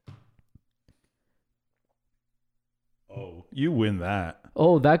 Oh, you win that.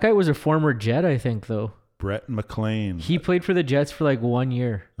 Oh, that guy was a former Jet, I think, though. Brett McLean. He played for the Jets for like 1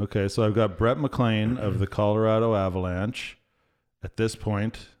 year. Okay, so I've got Brett McLean of the Colorado Avalanche. At this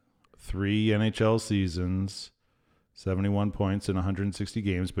point, 3 NHL seasons, 71 points in 160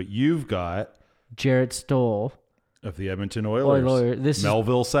 games. But you've got Jarrett Stoll. of the Edmonton Oilers, Oilers.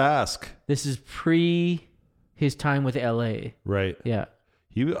 Melville Sask. This is pre his time with LA. Right. Yeah.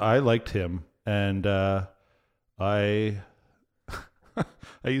 I liked him, and I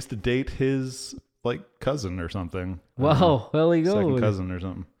used to date his cousin or something. Wow. Well, there you go. Second cousin or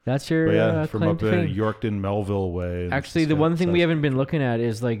something. That's your But yeah, from claim up to in fame. Yorkton, Melville way. and Actually, the stuff. one thing we haven't been looking at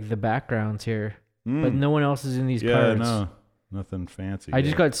is like the backgrounds here, but no one else is in these cards. no, nothing fancy. I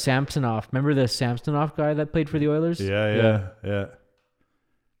just got Samsonov. Remember the Samsonov guy that played for the Oilers? Yeah.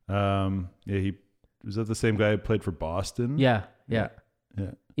 He was that the same guy who played for Boston? Yeah. Yeah.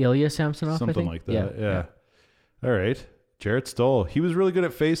 Ilya Samsonov, I something think? like that. Yeah. All right, Jarrett Stoll. He was really good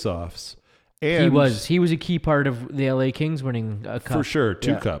at face-offs. And He was a key part of the LA Kings winning a cup. for sure,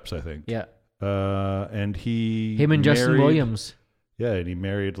 2 Yeah. cups, I think. Yeah. And Him and Justin married- Williams. Yeah, and he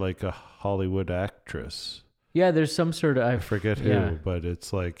married like a Hollywood actress. Yeah, there's some sort of I forget who, yeah. but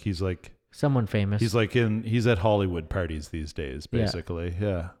it's like he's someone famous. he's at Hollywood parties these days, Yeah. basically.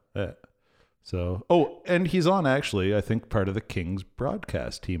 Yeah. So, and he's on actually, I think, part of the Kings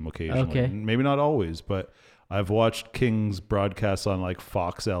broadcast team occasionally. Okay. Maybe not always, but I've watched Kings broadcasts on like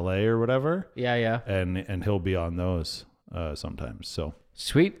Fox LA or whatever, yeah. and he'll be on those sometimes. So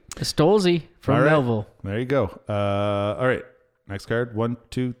Sweet. Stolzy from all right. Melville. There you go. All right. Next card. 1,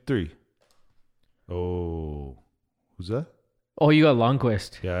 2, 3. Oh, who's that? Oh, you got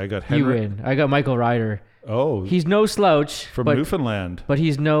Lundqvist. Yeah, I got You Henrik. win. I got Michael Ryder. Oh, He's no slouch, from but Newfoundland. but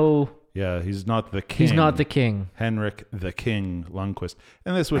he's Yeah, he's not the king. he's not the king. Henrik the King Lundqvist.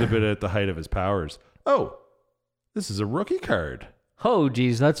 And this would have been at the height of his powers. Oh, this is a rookie card. Oh,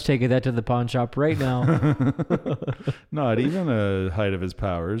 geez, let's take that to the pawn shop right now. Not even a height of his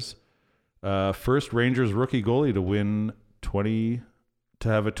powers. First Rangers rookie goalie to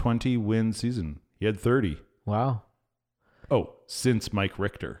have a 20-win season. He had 30. Wow. Oh, since Mike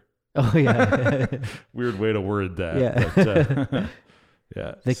Richter. Oh yeah. Weird way to word that. Yeah. But,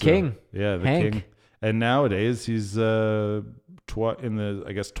 yeah. The king. Yeah, the Hank. king. And nowadays he's in the,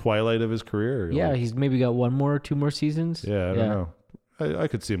 I guess, twilight of his career. Yeah, Like, he's maybe got 1 more, 2 more seasons. yeah, I don't know. I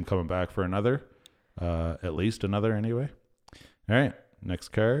could see him coming back for another, at least another anyway. All right, next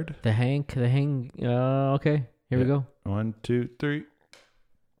card. The Hank. Okay, here we Yeah. go. 1, 2, 3.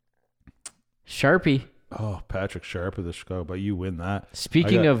 Sharpie. Oh, Patrick Sharp of the Chicago, but you win that.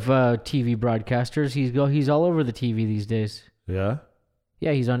 Speaking I of TV broadcasters, he's all over the TV these days. Yeah.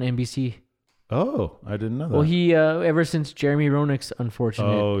 Yeah, he's on NBC. Oh, I didn't know that. Well, he ever since Jeremy Roenick's unfortunate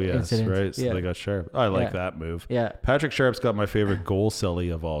Oh yes, incident. right. So yeah. they got Sharp. I like Yeah. that move. Yeah. Patrick Sharp's got my favorite goal silly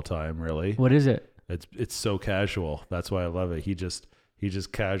of all time. Really, What is it? it's so casual. That's why I love it. He just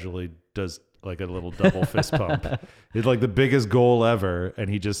casually does like a little double fist pump. It's like the biggest goal ever, and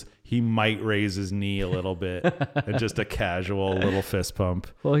he might raise his knee a little bit, and just a casual little fist pump.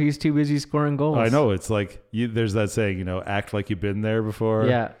 Well, he's too busy scoring goals. I know, it's like there's that saying, act like you've been there before.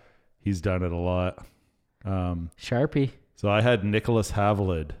 Yeah. He's done it a lot. Sharpie. So I had Nicholas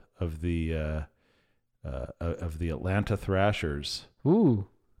Havilland of the Atlanta Thrashers, Ooh.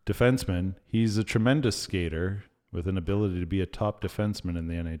 defenseman. He's a tremendous skater with an ability to be a top defenseman in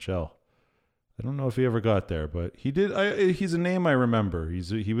the NHL. I don't know if he ever got there, but he did. He's a name I remember.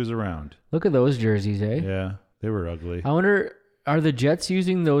 He was around. Look at those jerseys, eh? Yeah, they were ugly. I wonder, are the Jets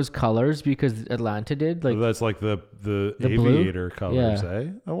using those colors because Atlanta did? Like, That's like the blue? aviator colors, Yeah. eh?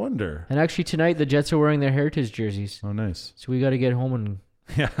 I wonder. and actually tonight the Jets are wearing their heritage jerseys, Oh, nice. so we got to get home and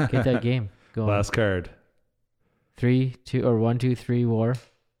Yeah. get that game going. Last card. 1, 2, 3, war.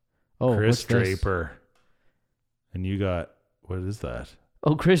 Oh, Chris what's this? Draper. And you got, what is that?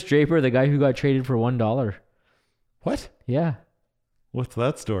 Oh, Chris Draper, the guy who got traded for $1. What? Yeah. What's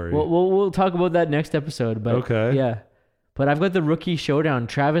that story? We'll talk about that next episode. But Okay. Yeah. But I've got the rookie showdown: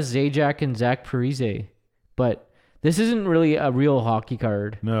 Travis Zajac and Zach Parise. But this isn't really a real hockey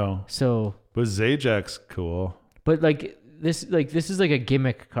card. No. So, But Zajac's cool. but this is like a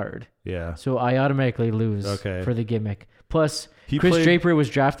gimmick card. Yeah. So I automatically lose Okay. for the gimmick. Plus, He Chris played- Draper was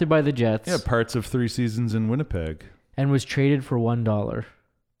drafted by the Jets Yeah, parts of 3 seasons in Winnipeg and was traded for $1.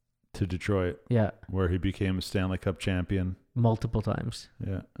 to Detroit, Yeah, where he became a Stanley Cup champion. multiple times.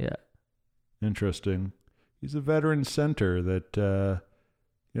 Yeah. Yeah. Interesting. He's a veteran center that,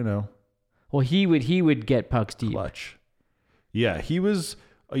 Well, he would get pucks deep. clutch. Yeah, he was.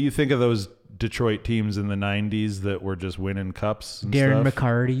 You think of those Detroit teams in the 90s that were just winning cups and Darren stuff.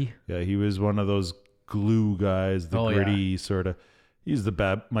 McCarty. Yeah, he was one of those glue guys, the Oh, yeah. gritty sort of. He's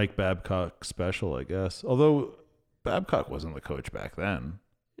the Mike Babcock special, I guess. Although Babcock wasn't the coach back then.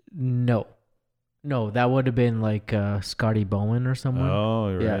 No, that would have been like Scotty Bowman or someone. Oh,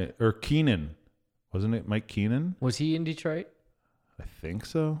 you're Yeah. right. Or Keenan. Wasn't it Mike Keenan? Was he in Detroit? I think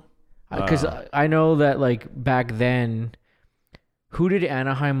so. Because I know that like back then, who did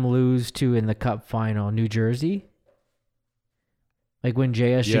Anaheim lose to in the Cup final? New Jersey. Like when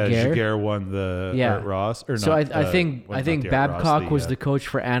J.S. Yeah, Giguere. Giguere won the Yeah. Art Ross. Or So not, I think well, not the Art Babcock Ross, was the coach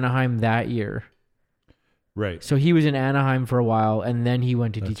for Anaheim that year. right. So he was in Anaheim for a while, and then he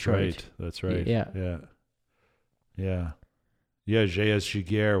went to That's Detroit. right. That's right. Yeah. Yeah. J.S.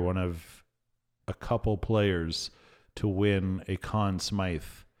 Giguere, one of a couple players to win a Conn Smythe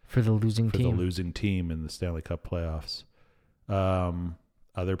For the losing for team. the losing team in the Stanley Cup playoffs.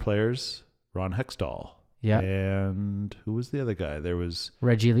 Other players, Ron Hextall. Yeah. And who was the other guy? There was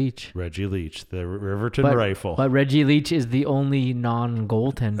Reggie Leach. Reggie Leach, the Riverton Rifle. But Reggie Leach is the only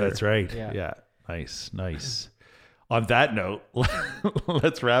non-goaltender. That's right. Yeah. Yeah. Nice. On that note,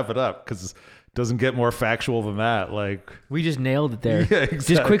 let's wrap it up because it doesn't get more factual than that. Like, We just nailed it there. Yeah, Just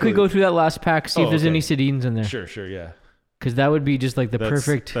quickly exactly. go through that last pack, see if there's okay. any Sedins in there. sure, yeah. Because that would be just like the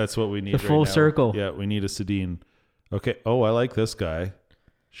perfect. That's what we need. the full right now. circle. Yeah, we need a Sedin. Okay. Oh, I like this guy,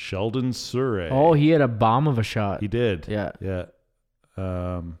 Sheldon Surrey. Oh, he had a bomb of a shot. He did. Yeah. Yeah.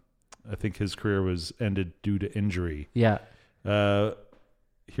 I think his career was ended due to injury. Yeah.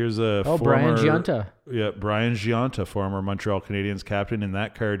 Here's a Brian former- Giunta. Yeah, Brian Giunta, former Montreal Canadiens captain. In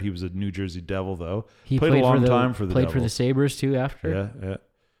that card, he was a New Jersey Devil, though. He played a long for the, time for the played for the Devils. Sabres too after.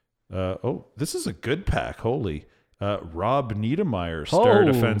 Yeah. This is a good pack. Holy. Rob Niedermeyer, star Oh.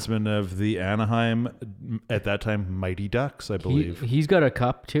 defenseman of the Anaheim, at that time, Mighty Ducks, I believe. He's got a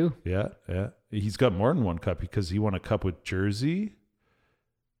cup too. Yeah. He's got more than one cup because he won a cup with Jersey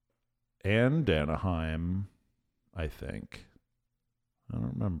and Anaheim, I think. I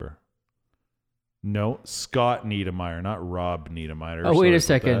don't remember. No, Scott Niedermeyer, not Rob Niedermeyer. Oh, wait a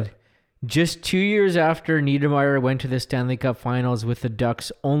Sorry about second. that. Just 2 years after Niedermeyer went to the Stanley Cup Finals with the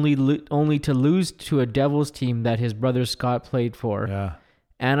Ducks, only to lose to a Devils team that his brother Scott played for. Yeah.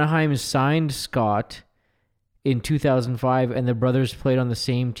 Anaheim signed Scott in 2005, and the brothers played on the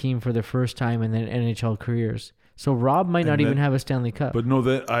same team for the first time in their NHL careers. So Rob might not And even then- have a Stanley Cup. But no,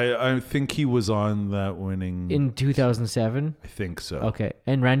 that I think he was on that winning. In 2007? I think so. Okay.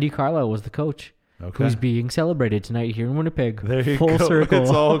 And Randy Carlyle was the coach, Okay. who's being celebrated tonight here in Winnipeg. There you Full go. circle. It's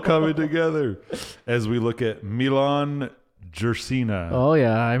all coming together as we look at Milan Jersina. Oh,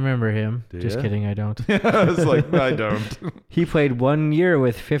 yeah, I remember him. Do Just ya? kidding, I don't. I was like, I don't. He played 1 year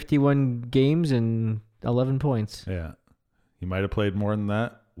with 51 games and 11 points. Yeah. He might have played more than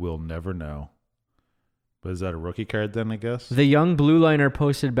that. We'll never know. But is that a rookie card then, I guess? The young blue liner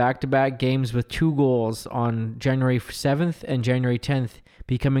posted back-to-back games with 2 goals on January 7th and January 10th,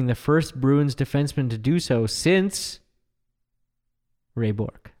 becoming the first Bruins defenseman to do so since Ray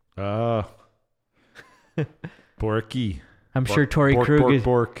Bork. Borky. I'm sure Torrey Krug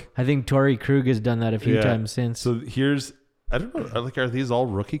Bork. I think Torrey Krug has done that a few Yeah. times since. So here's, I don't know, like, are these all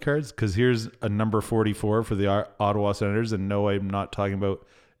rookie cards? Because here's a number 44 for the Ottawa Senators. And no, I'm not talking about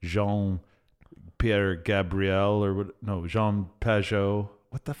Jean-Pierre Gabriel or what? No, Jean Pajot.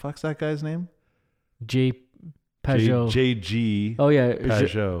 What the fuck's that guy's name? J. Pajot. JG Oh yeah,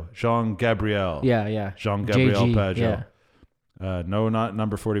 Pajot. Jean Gabriel. yeah. Jean Gabriel JG, Pajot. yeah. No, not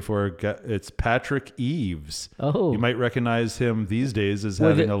number 44. It's Patrick Eves. Oh, You might recognize him these days as Well,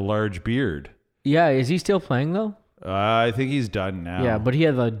 having a large beard. yeah. Is he still playing though? I think he's done now. Yeah, but he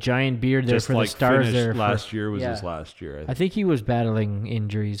had a giant beard there just for like the Stars finished there. last year was yeah. his last year. I think he was battling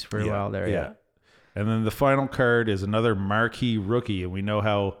injuries for a while there. Yeah. And then the final card is another marquee rookie, and we know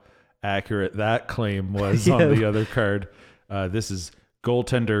how accurate that claim was Yeah. on the other card. This is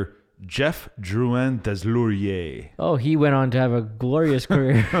goaltender Jeff Drouin Deslauriers. Oh, he went on to have a glorious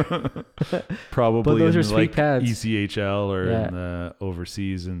career. Probably But those in are sweet like pads. ECHL or Yeah. in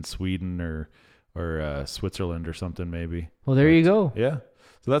overseas in Sweden or Switzerland or something maybe. Well, there you go. Yeah.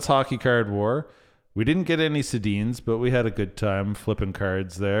 So that's Hockey Card War. We didn't get any Sedins, but we had a good time flipping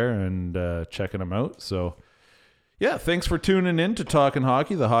cards there and checking them out. So, yeah, thanks for tuning in to Talkin'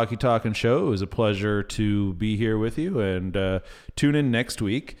 Hockey, the Hockey Talkin' Show. It was a pleasure to be here with you. And tune in next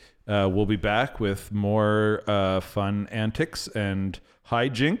week. We'll be back with more fun antics and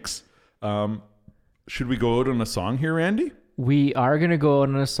hijinks. Should we go out on a song here, Randy? We are going to go out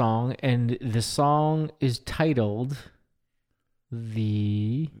on a song, and the song is titled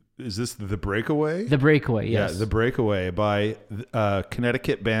The Is this The Breakaway? Breakaway, yes. Yeah, The Breakaway by a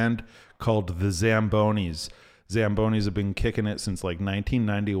Connecticut band called the Zambonis. Zambonis have been kicking it since like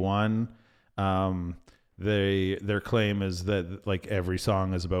 1991. Their claim is that like every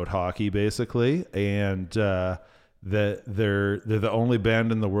song is about hockey basically, and that they're the only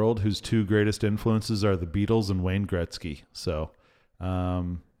band in the world whose 2 greatest influences are the Beatles and Wayne Gretzky. So,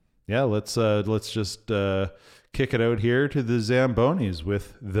 yeah, let's just kick it out here to the Zambonis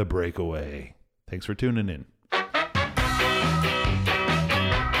with The Breakaway. Thanks for tuning in.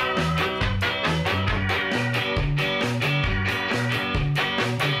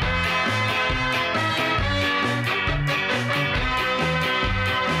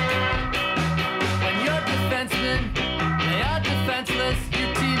 When you're defenseman, they are defenseless,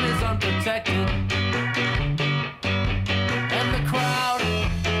 your team is unprotected. And the crowd,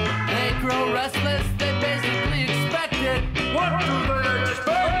 they grow restless, they basically expect it. What do they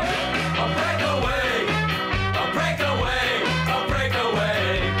expect? A breakaway, a breakaway, a breakaway.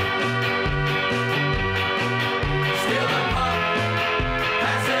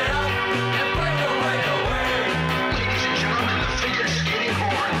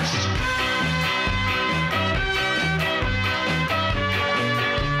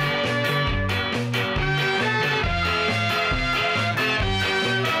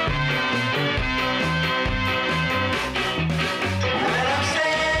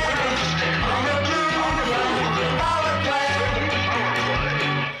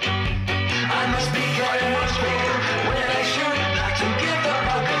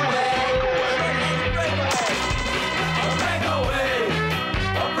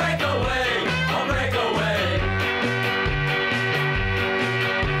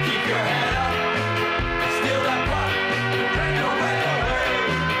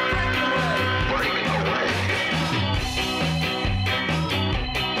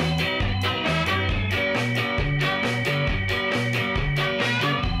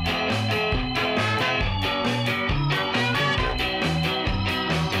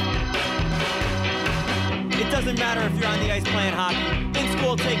 Doesn't matter if you're on the ice playing hockey, in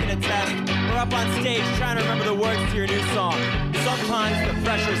school taking a test, or up on stage trying to remember the words to your new song. Sometimes the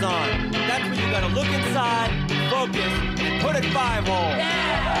pressure's on. That's when you gotta look inside, focus, and put it 5-hole.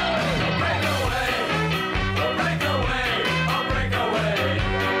 Yeah!